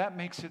that, that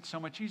makes it so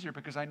much easier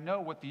because I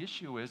know what the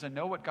issue is, I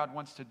know what God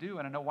wants to do,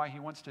 and I know why he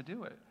wants to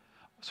do it.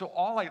 So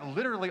all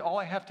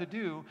I have to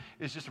do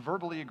is just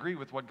verbally agree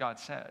with what God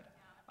said.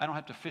 I don't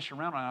have to fish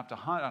around, I don't have to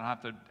hunt, I don't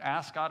have to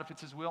ask God if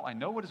it's his will. I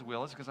know what his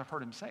will is because I've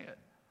heard him say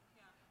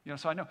it.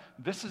 So I know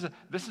this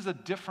is a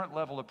different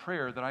level of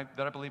prayer that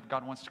I believe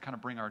God wants to kind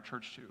of bring our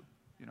church to.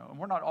 And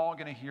we're not all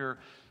going to hear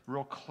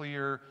real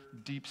clear,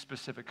 deep,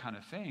 specific kind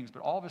of things,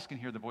 but all of us can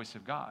hear the voice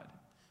of God.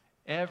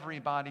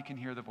 Everybody can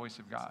hear the voice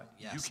of God.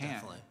 Yes, you can.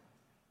 Definitely.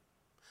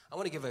 I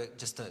want to give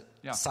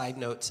a side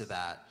note to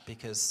that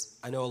because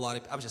I know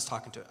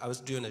I was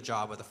doing a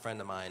job with a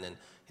friend of mine, and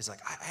he's like,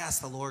 I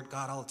ask the Lord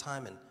God all the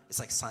time, and it's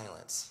like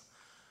silence.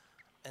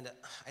 And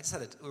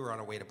we were on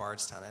our way to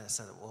Bardstown, and I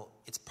said, well,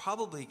 it's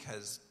probably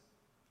because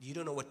you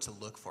don't know what to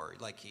look for.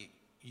 Like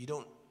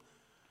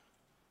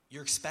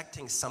you're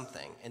expecting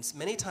something. And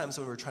many times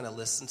when we're trying to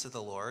listen to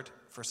the Lord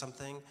for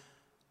something,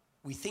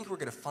 we think we're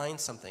going to find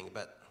something,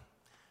 but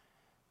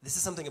this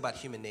is something about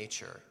human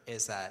nature,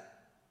 is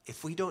that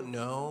if we don't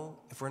know,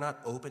 if we're not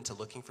open to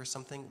looking for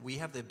something, we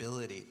have the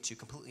ability to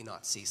completely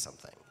not see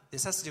something.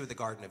 This has to do with the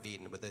Garden of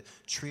Eden, with the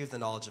tree of the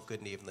knowledge of good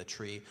and evil and the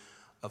tree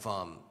of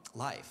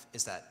life,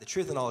 is that the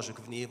tree of the knowledge of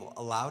good and evil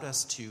allowed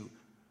us to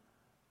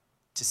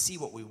see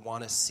what we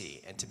want to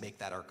see and to make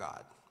that our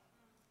God,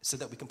 so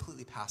that we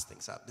completely pass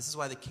things up. This is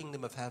why the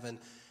kingdom of heaven,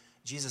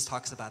 Jesus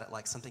talks about it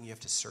like something you have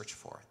to search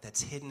for,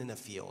 that's hidden in a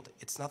field.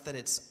 It's not that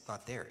it's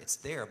not there. It's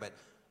there, but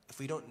if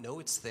we don't know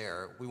it's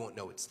there, we won't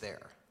know it's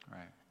there.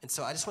 Right. And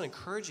so I just want to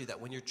encourage you that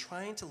when you're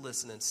trying to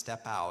listen and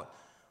step out,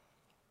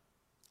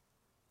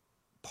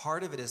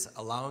 part of it is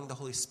allowing the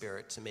Holy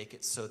Spirit to make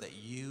it so that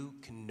you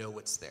can know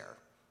what's there,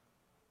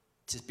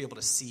 to be able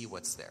to see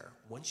what's there.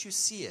 Once you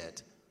see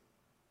it,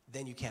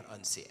 then you can't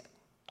unsee it,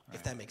 right.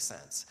 If that makes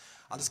sense.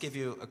 I'll just give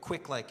you a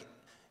quick,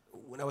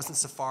 when I was in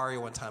Safari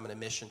one time on a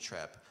mission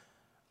trip,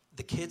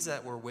 the kids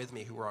that were with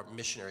me who were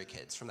missionary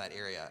kids from that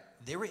area,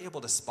 they were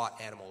able to spot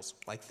animals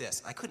like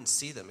this. I couldn't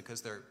see them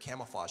because they're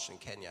camouflaged in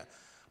Kenya.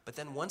 But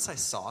then once I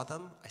saw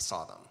them. I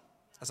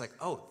was like,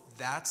 oh,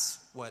 that's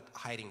what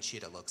hiding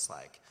cheetah looks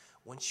like.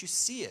 Once you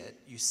see it,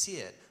 you see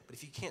it. But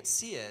if you can't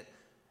see it,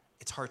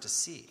 it's hard to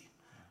see.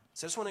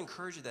 So I just want to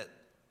encourage you that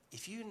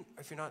if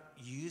you're not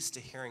used to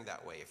hearing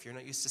that way, if you're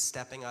not used to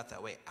stepping out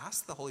that way,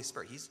 ask the Holy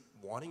Spirit. He's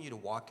wanting you to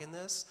walk in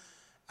this.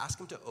 Ask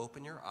him to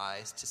open your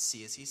eyes to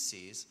see as he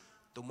sees.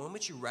 The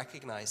moment you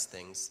recognize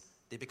things,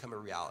 they become a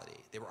reality.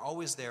 They were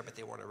always there, but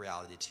they weren't a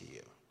reality to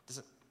you.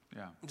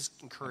 Yeah. I'm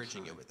just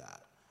encouraging Absolutely. you with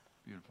that.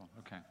 Beautiful.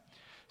 Okay.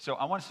 So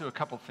I want to do a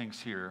couple things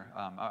here.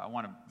 I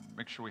want to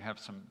make sure we have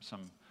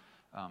some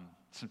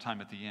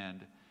time at the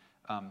end.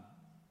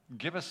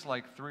 Give us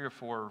like three or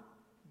four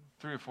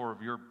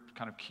of your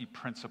kind of key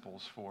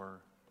principles for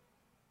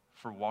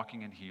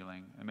walking in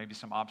healing, and maybe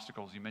some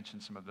obstacles. You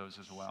mentioned some of those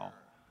as well.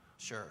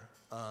 Sure.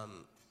 I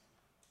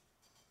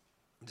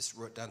just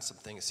wrote down some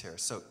things here.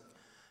 So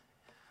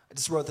I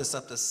just wrote this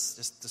up,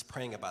 just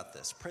praying about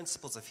this.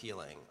 Principles of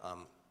healing.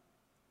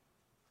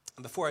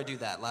 And before I do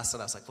that, last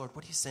night I was like, Lord,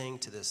 what are you saying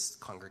to this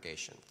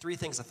congregation? 3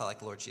 things I felt like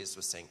the Lord Jesus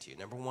was saying to you.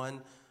 Number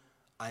 1,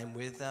 I am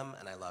with them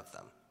and I love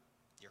them,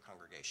 your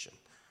congregation.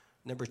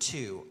 Number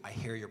 2, I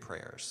hear your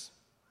prayers.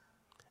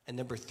 And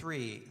number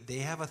 3, they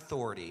have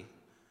authority,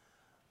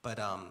 but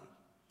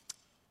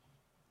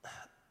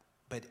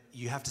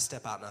you have to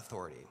step out in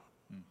authority.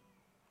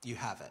 You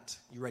have it.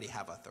 You already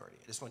have authority.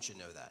 I just want you to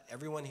know that.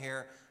 Everyone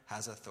here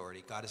has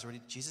authority.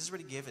 Jesus has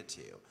already given it to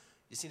you.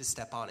 You just need to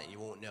step on it. You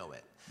won't know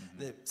it.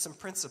 Some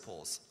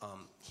principles.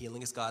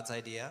 Healing is God's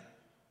idea.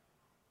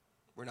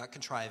 We're not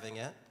contriving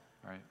it.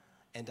 Right.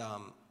 And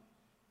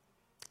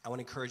I want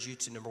to encourage you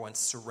to, number 1,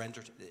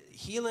 surrender.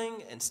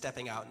 Healing and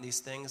stepping out in these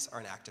things are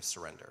an act of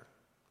surrender.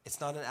 It's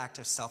not an act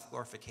of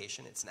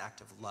self-glorification. It's an act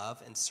of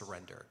love and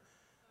surrender.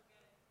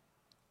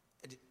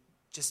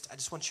 I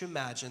just want you to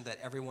imagine that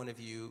every one of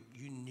you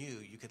knew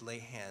you could lay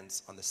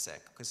hands on the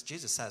sick, because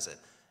Jesus says it,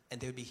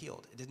 and they would be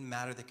healed. It didn't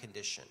matter the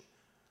condition.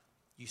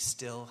 You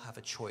still have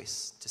a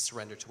choice to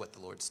surrender to what the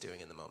Lord's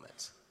doing in the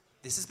moment.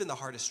 This has been the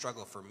hardest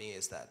struggle for me,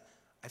 is that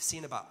I've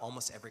seen about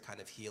almost every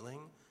kind of healing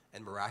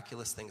and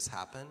miraculous things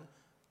happen.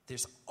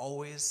 There's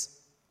always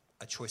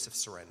a choice of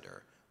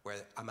surrender, where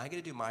am I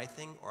going to do my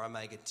thing, or am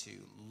I going to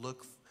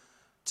look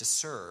to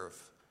serve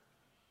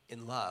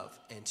in love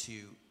and to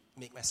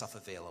make myself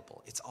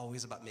available? It's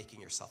always about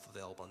making yourself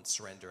available and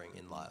surrendering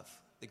in love.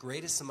 The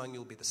greatest among you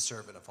will be the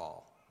servant of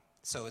all.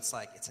 So it's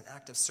like, it's an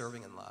act of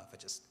serving in love.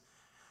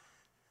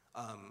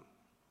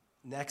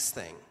 Next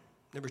thing,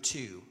 number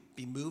 2,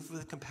 be moved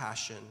with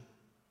compassion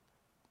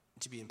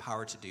to be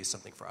empowered to do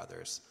something for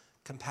others.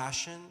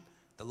 Compassion,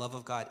 the love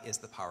of God, is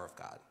the power of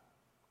God.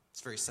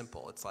 It's very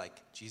simple. It's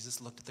like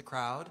Jesus looked at the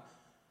crowd,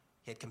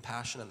 he had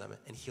compassion on them,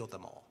 and healed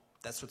them all.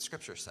 That's what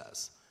Scripture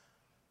says.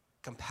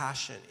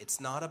 Compassion, it's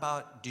not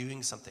about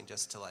doing something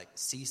just to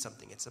see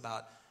something. It's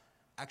about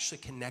actually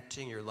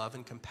connecting your love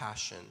and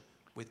compassion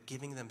with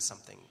giving them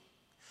something.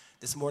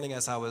 This morning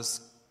as I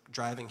was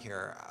driving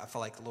here, I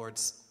felt like the Lord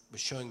was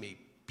showing me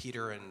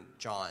Peter and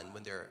John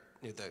when they're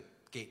near the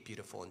Gate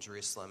Beautiful in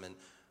Jerusalem, and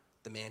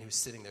the man who's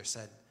sitting there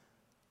said,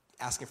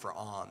 asking for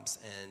alms,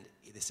 and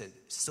they said,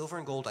 silver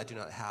and gold I do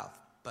not have,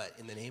 but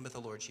in the name of the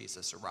Lord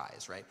Jesus,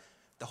 arise, right?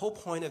 The whole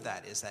point of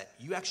that is that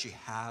you actually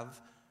have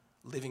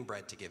living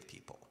bread to give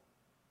people.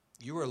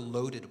 You are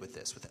loaded with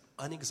this, with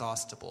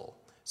unexhaustible.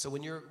 So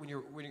when you're,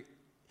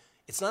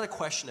 it's not a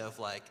question of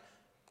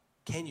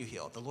can you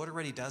heal? The Lord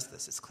already does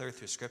this. It's clear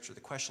through Scripture. The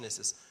question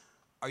is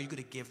are you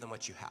going to give them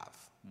what you have?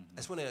 I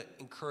just want to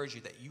encourage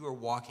you that you are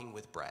walking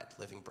with bread,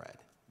 living bread.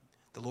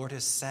 The Lord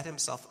has set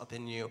himself up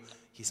in you.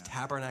 He's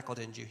tabernacled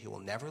in you. He will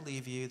never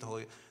leave you.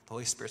 The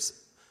Holy Spirit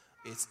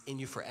is in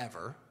you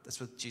forever. That's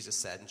what Jesus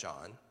said in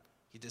John.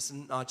 He is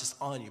not just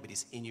on you, but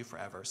he's in you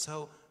forever.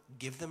 So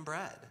give them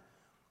bread.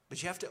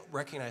 But you have to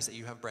recognize that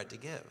you have bread to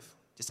give.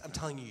 I'm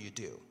telling you, you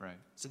do. Right.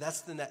 So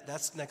that's the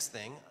next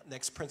thing.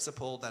 Next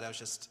principle that I was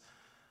just,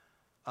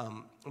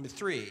 number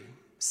 3,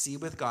 see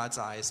with God's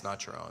eyes,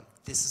 not your own.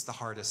 This is the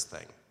hardest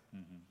thing.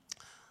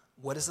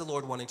 What is the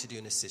Lord wanting to do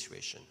in this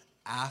situation?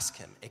 Ask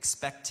him.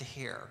 Expect to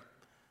hear.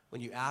 When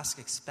you ask,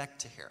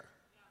 expect to hear.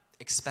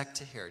 Expect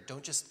to hear.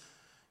 Don't just,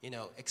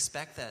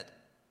 expect that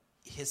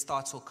his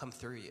thoughts will come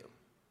through you.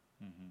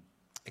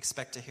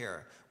 Expect to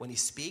hear. When he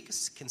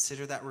speaks,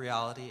 consider that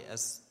reality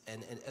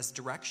as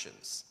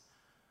directions.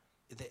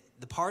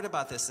 The part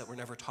about this that we're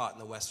never taught in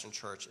the Western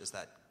church is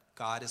that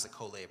God is a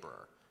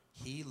co-laborer.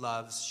 He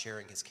loves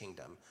sharing his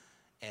kingdom.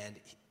 And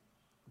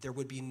there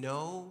would be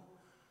no,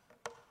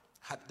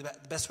 the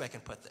best way I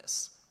can put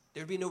this,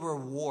 there would be no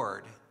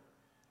reward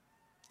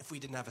if we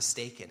didn't have a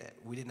stake in it.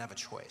 We didn't have a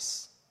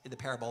choice. In the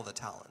parable of the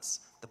talents,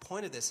 the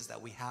point of this is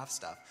that we have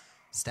stuff.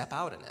 Step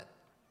out in it.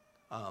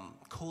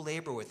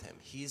 Co-labor with him.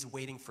 He's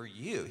waiting for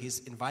you. He's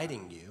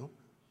inviting you.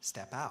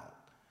 Step out.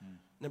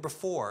 Number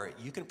 4,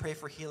 you can pray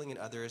for healing in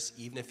others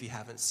even if you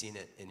haven't seen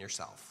it in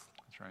yourself.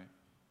 That's right.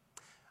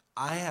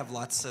 I have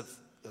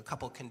a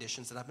couple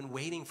conditions that I've been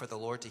waiting for the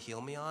Lord to heal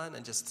me on,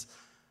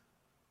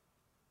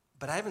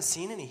 but I haven't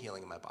seen any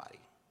healing in my body.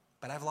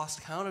 But I've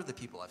lost count of the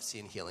people I've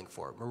seen healing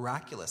for.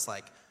 Miraculous,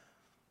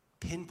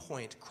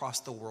 pinpoint across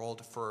the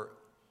world for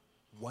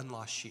one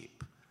lost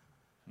sheep.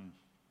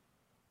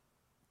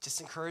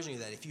 Just encouraging you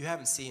that if you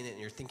haven't seen it and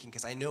you're thinking,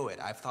 because I know it,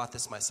 I've thought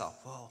this myself,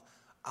 well,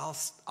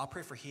 I'll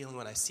pray for healing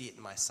when I see it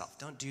in myself.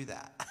 Don't do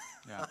that.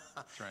 Yeah,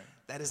 that's right.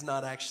 That is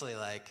not actually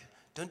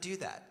don't do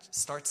that.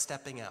 Start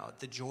stepping out.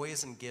 The joy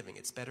is in giving.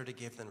 It's better to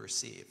give than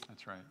receive.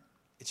 That's right.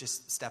 It's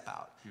just step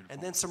out. Beautiful.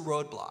 And then some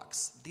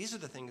roadblocks. These are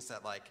the things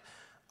that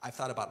I've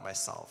thought about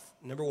myself.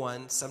 Number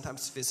 1,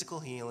 sometimes physical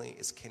healing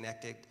is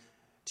connected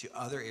to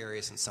other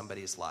areas in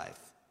somebody's life.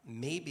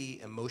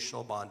 Maybe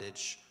emotional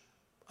bondage,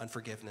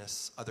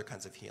 unforgiveness, other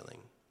kinds of healing.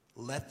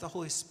 Let the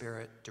Holy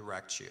Spirit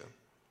direct you.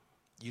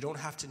 You don't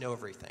have to know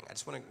everything. I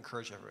just want to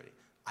encourage everybody.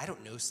 I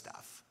don't know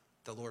stuff.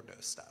 The Lord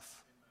knows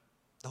stuff.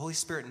 The Holy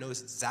Spirit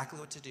knows exactly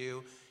what to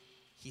do.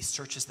 He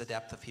searches the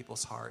depth of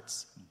people's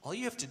hearts. All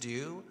you have to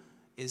do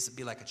is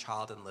be like a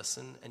child and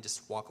listen and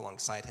just walk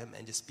alongside him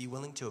and just be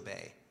willing to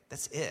obey.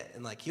 That's it.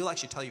 And he'll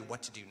actually tell you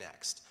what to do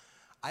next.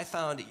 I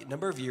found a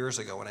number of years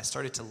ago when I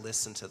started to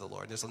listen to the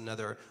Lord, there's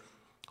another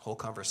whole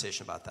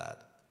conversation about that.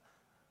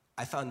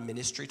 I found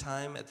ministry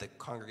time at the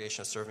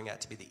congregation I was serving at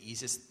to be the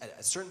easiest. At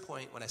a certain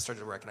point when I started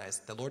to recognize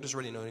the Lord is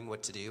already knowing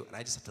what to do, and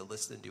I just have to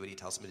listen and do what he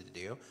tells me to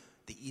do,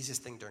 the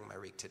easiest thing during my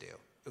week to do.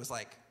 It was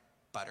like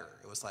butter.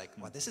 It was like,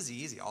 well, this is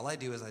easy. All I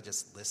do is I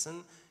just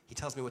listen. He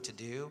tells me what to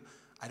do.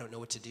 I don't know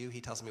what to do. He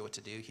tells me what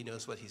to do. He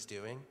knows what he's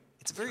doing.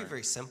 It's very,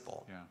 very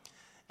simple. Yeah.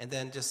 And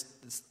then just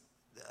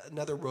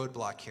another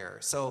roadblock here.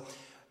 So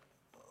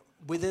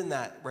within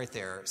that right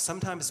there,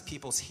 sometimes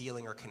people's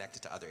healing are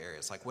connected to other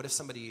areas. Like what if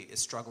somebody is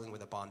struggling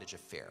with a bondage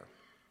of fear?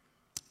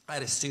 I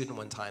had a student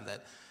one time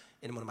that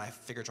in one of my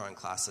figure drawing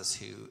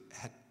classes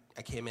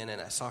I came in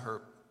and I saw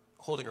her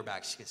holding her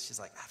back. She's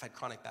like, I've had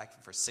chronic back pain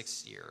for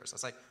 6 years. I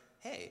was like,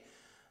 hey.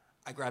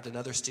 I grabbed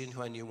another student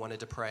who I knew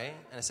wanted to pray,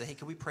 and I said, hey,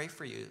 can we pray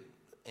for you?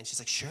 And she's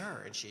like,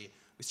 sure. And we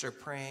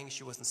started praying.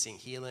 She wasn't seeing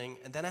healing.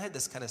 And then I had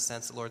this kind of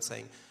sense of the Lord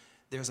saying,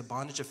 there's a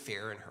bondage of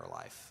fear in her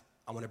life.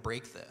 I want to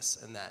break this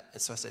and that.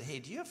 And so I said, hey,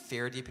 do you have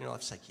fear deep in your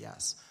life? She's like,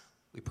 yes.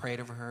 We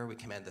prayed over her. We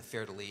commanded the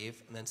fear to leave.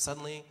 And then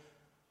suddenly,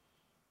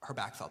 her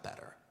back felt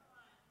better.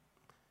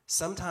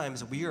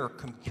 Sometimes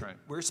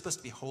we're supposed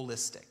to be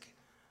holistic.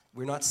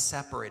 We're not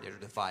separated or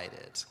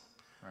divided.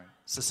 Right.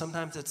 So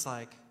sometimes it's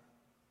like,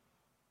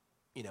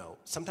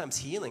 sometimes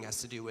healing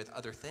has to do with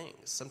other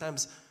things.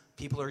 Sometimes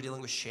people are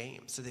dealing with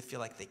shame, so they feel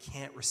like they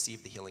can't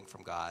receive the healing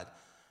from God,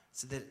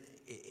 so that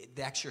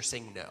they actually are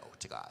saying no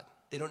to God.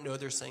 They don't know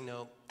they're saying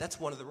no. That's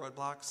one of the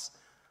roadblocks.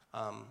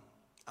 I'm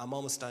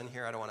almost done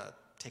here. I don't want to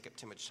take up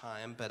too much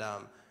time, but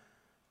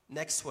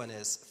next one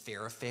is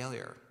fear of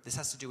failure. This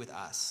has to do with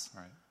us.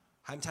 Right.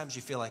 How many times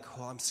you feel like,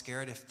 I'm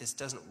scared if this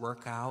doesn't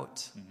work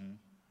out? Mm-hmm.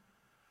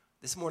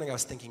 This morning I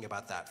was thinking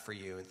about that for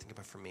you and thinking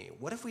about for me.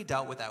 What if we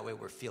dealt with that way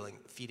we're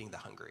feeding the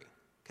hungry?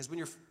 Because when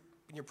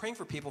you're praying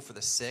for people for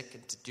the sick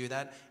and to do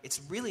that, it's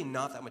really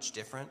not that much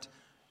different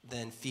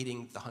than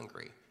feeding the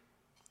hungry.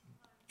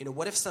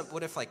 What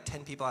if like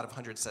 10 people out of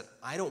 100 said,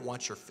 I don't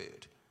want your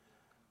food?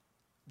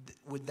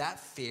 Would that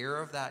fear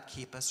of that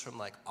keep us from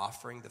like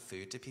offering the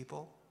food to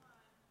people?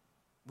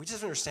 We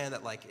just understand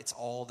that like it's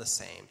all the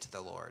same to the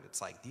Lord. It's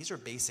like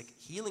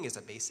healing is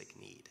a basic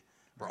need.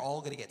 We're all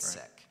going to get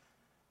sick.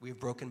 We have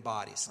broken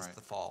bodies since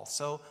the fall.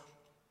 So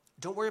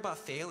don't worry about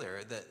failure.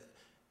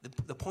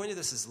 The point of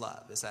this is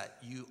love, is that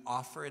you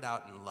offer it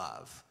out in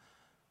love.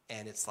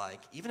 And it's like,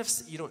 even if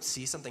you don't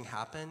see something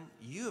happen,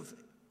 you've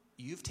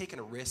taken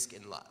a risk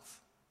in love.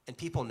 And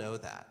people know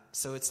that.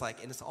 So it's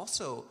like, and it's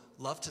also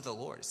love to the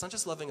Lord. It's not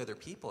just loving other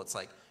people. It's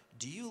like,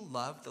 do you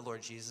love the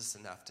Lord Jesus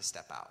enough to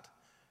step out,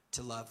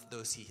 to love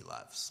those he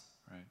loves?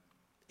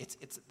 Right.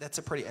 That's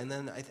a pretty, and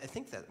then I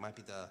think that might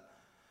be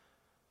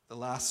the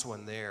last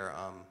one there.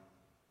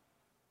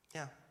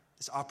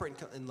 Just operate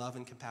in love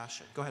and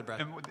compassion. Go ahead,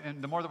 Brad.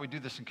 And the more that we do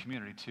this in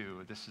community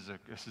too, this is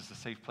a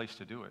safe place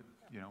to do it.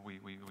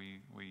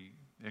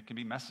 It can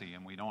be messy,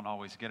 and we don't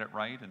always get it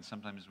right, and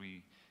sometimes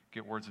we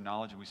get words of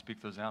knowledge and we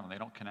speak those out, and they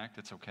don't connect.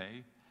 It's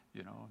okay.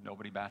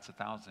 Nobody bats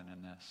 1,000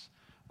 in this.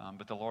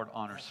 But the Lord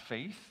honors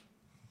faith.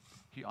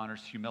 He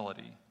honors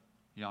humility.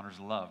 He honors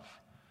love.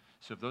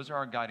 So if those are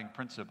our guiding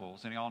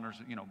principles, and he honors,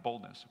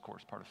 boldness, of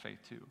course, part of faith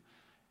too.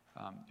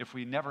 If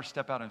we never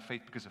step out in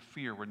faith because of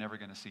fear, we're never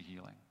going to see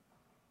healing.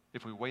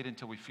 If we wait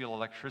until we feel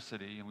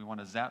electricity and we want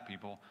to zap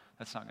people,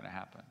 that's not going to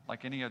happen.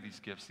 Like any of these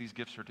gifts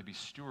are to be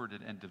stewarded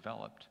and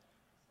developed.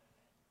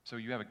 So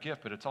you have a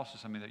gift, but it's also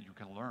something that you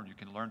can learn. You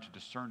can learn to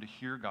discern, to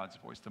hear God's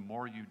voice. The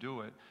more you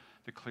do it,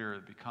 the clearer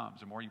it becomes.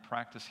 The more you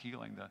practice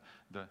healing,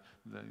 I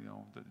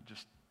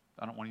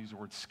don't want to use the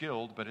word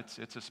skilled, but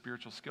it's a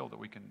spiritual skill that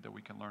we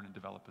can learn and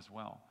develop as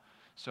well.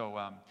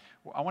 So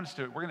we're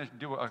going to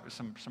do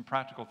some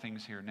practical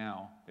things here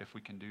now, if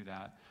we can do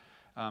that.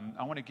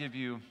 I want to give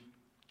you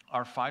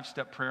our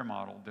 5-step prayer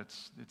model.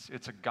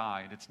 It's a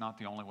guide. It's not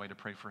the only way to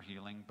pray for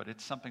healing, but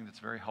it's something that's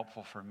very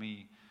helpful for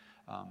me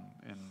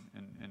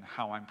in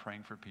how I'm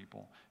praying for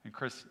people. And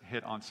Chris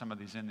hit on some of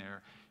these in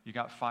there. You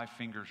got 5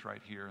 fingers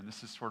right here, and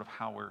this is sort of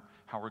how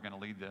we're going to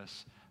lead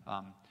this.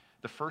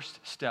 The first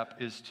step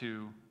is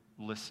to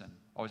listen.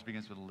 Always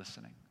begins with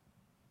listening.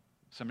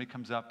 Somebody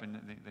comes up and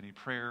they need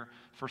prayer.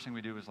 First thing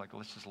we do is like,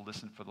 let's just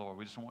listen for the Lord.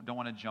 We just don't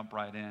want to jump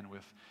right in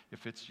with,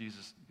 if it's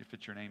Jesus, if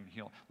it's your name,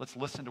 heal. Let's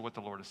listen to what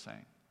the Lord is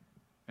saying.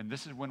 And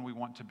this is when we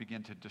want to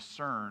begin to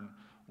discern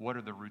what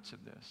are the roots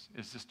of this.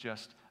 Is this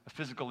just a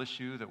physical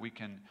issue that we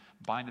can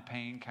bind the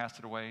pain, cast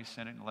it away,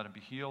 send it, and let it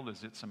be healed?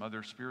 Is it some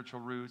other spiritual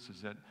roots?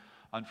 Is it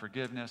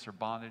unforgiveness or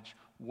bondage?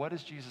 What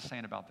is Jesus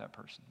saying about that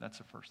person? That's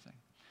the first thing.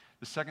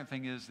 The second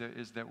thing is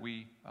that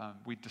we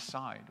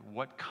decide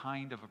what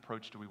kind of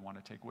approach do we want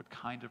to take, what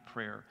kind of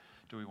prayer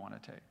do we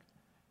want to take.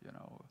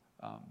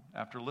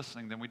 After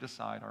listening, then we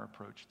decide our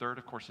approach. Third,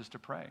 of course, is to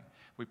pray.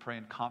 We pray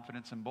in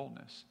confidence and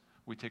boldness.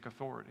 We take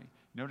authority.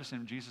 Notice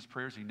in Jesus'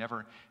 prayers,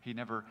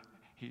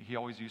 he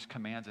always used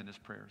commands in his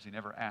prayers. He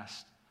never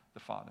asked the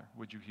Father,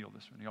 "Would you heal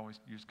this one?" He always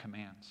used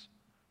commands.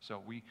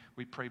 So we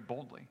pray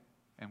boldly.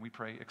 And we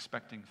pray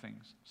expecting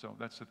things. So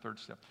that's the third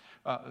step.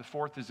 The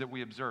fourth is that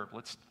we observe.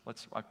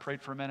 I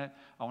prayed for a minute.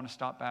 I want to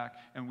stop back.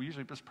 And we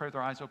usually just pray with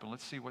our eyes open.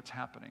 Let's see what's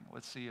happening.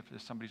 Let's see if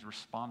somebody's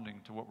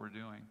responding to what we're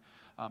doing.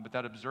 But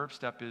that observe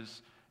step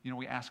is,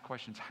 we ask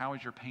questions. How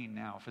is your pain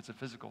now? If it's a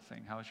physical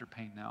thing, how is your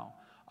pain now?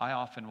 I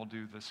often will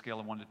do the scale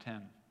of 1 to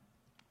 10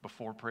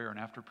 before prayer and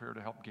after prayer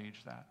to help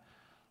gauge that.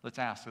 Let's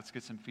ask. Let's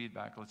get some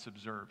feedback. Let's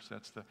observe. So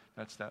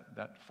that's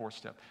that fourth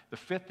step. The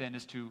fifth then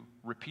is to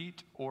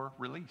repeat or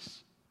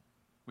release.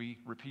 We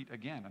repeat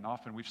again, and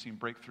often we've seen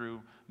breakthrough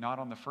not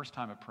on the first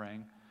time of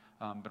praying,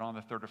 but on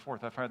the third or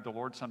fourth. I've had the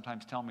Lord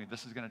sometimes tell me,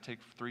 this is going to take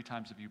 3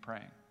 times of you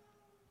praying.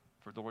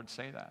 For the Lord to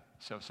say that.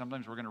 So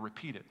sometimes we're going to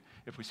repeat it.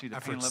 If we see the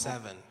pain level.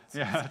 7.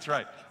 Yeah, that's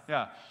right.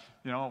 Yeah.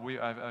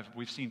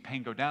 We've seen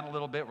pain go down a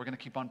little bit. We're going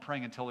to keep on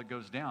praying until it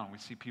goes down. We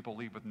see people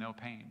leave with no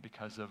pain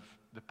because of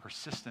the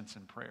persistence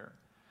in prayer.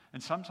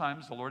 And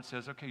sometimes the Lord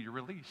says, okay, you're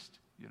released.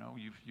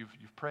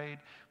 You've prayed.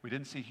 We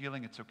didn't see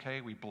healing. It's okay.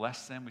 We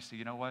bless them. We say,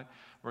 you know what?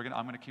 I'm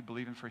going to keep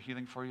believing for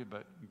healing for you,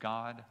 but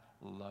God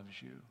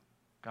loves you.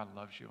 God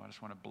loves you. I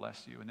just want to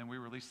bless you. And then we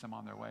release them on their way.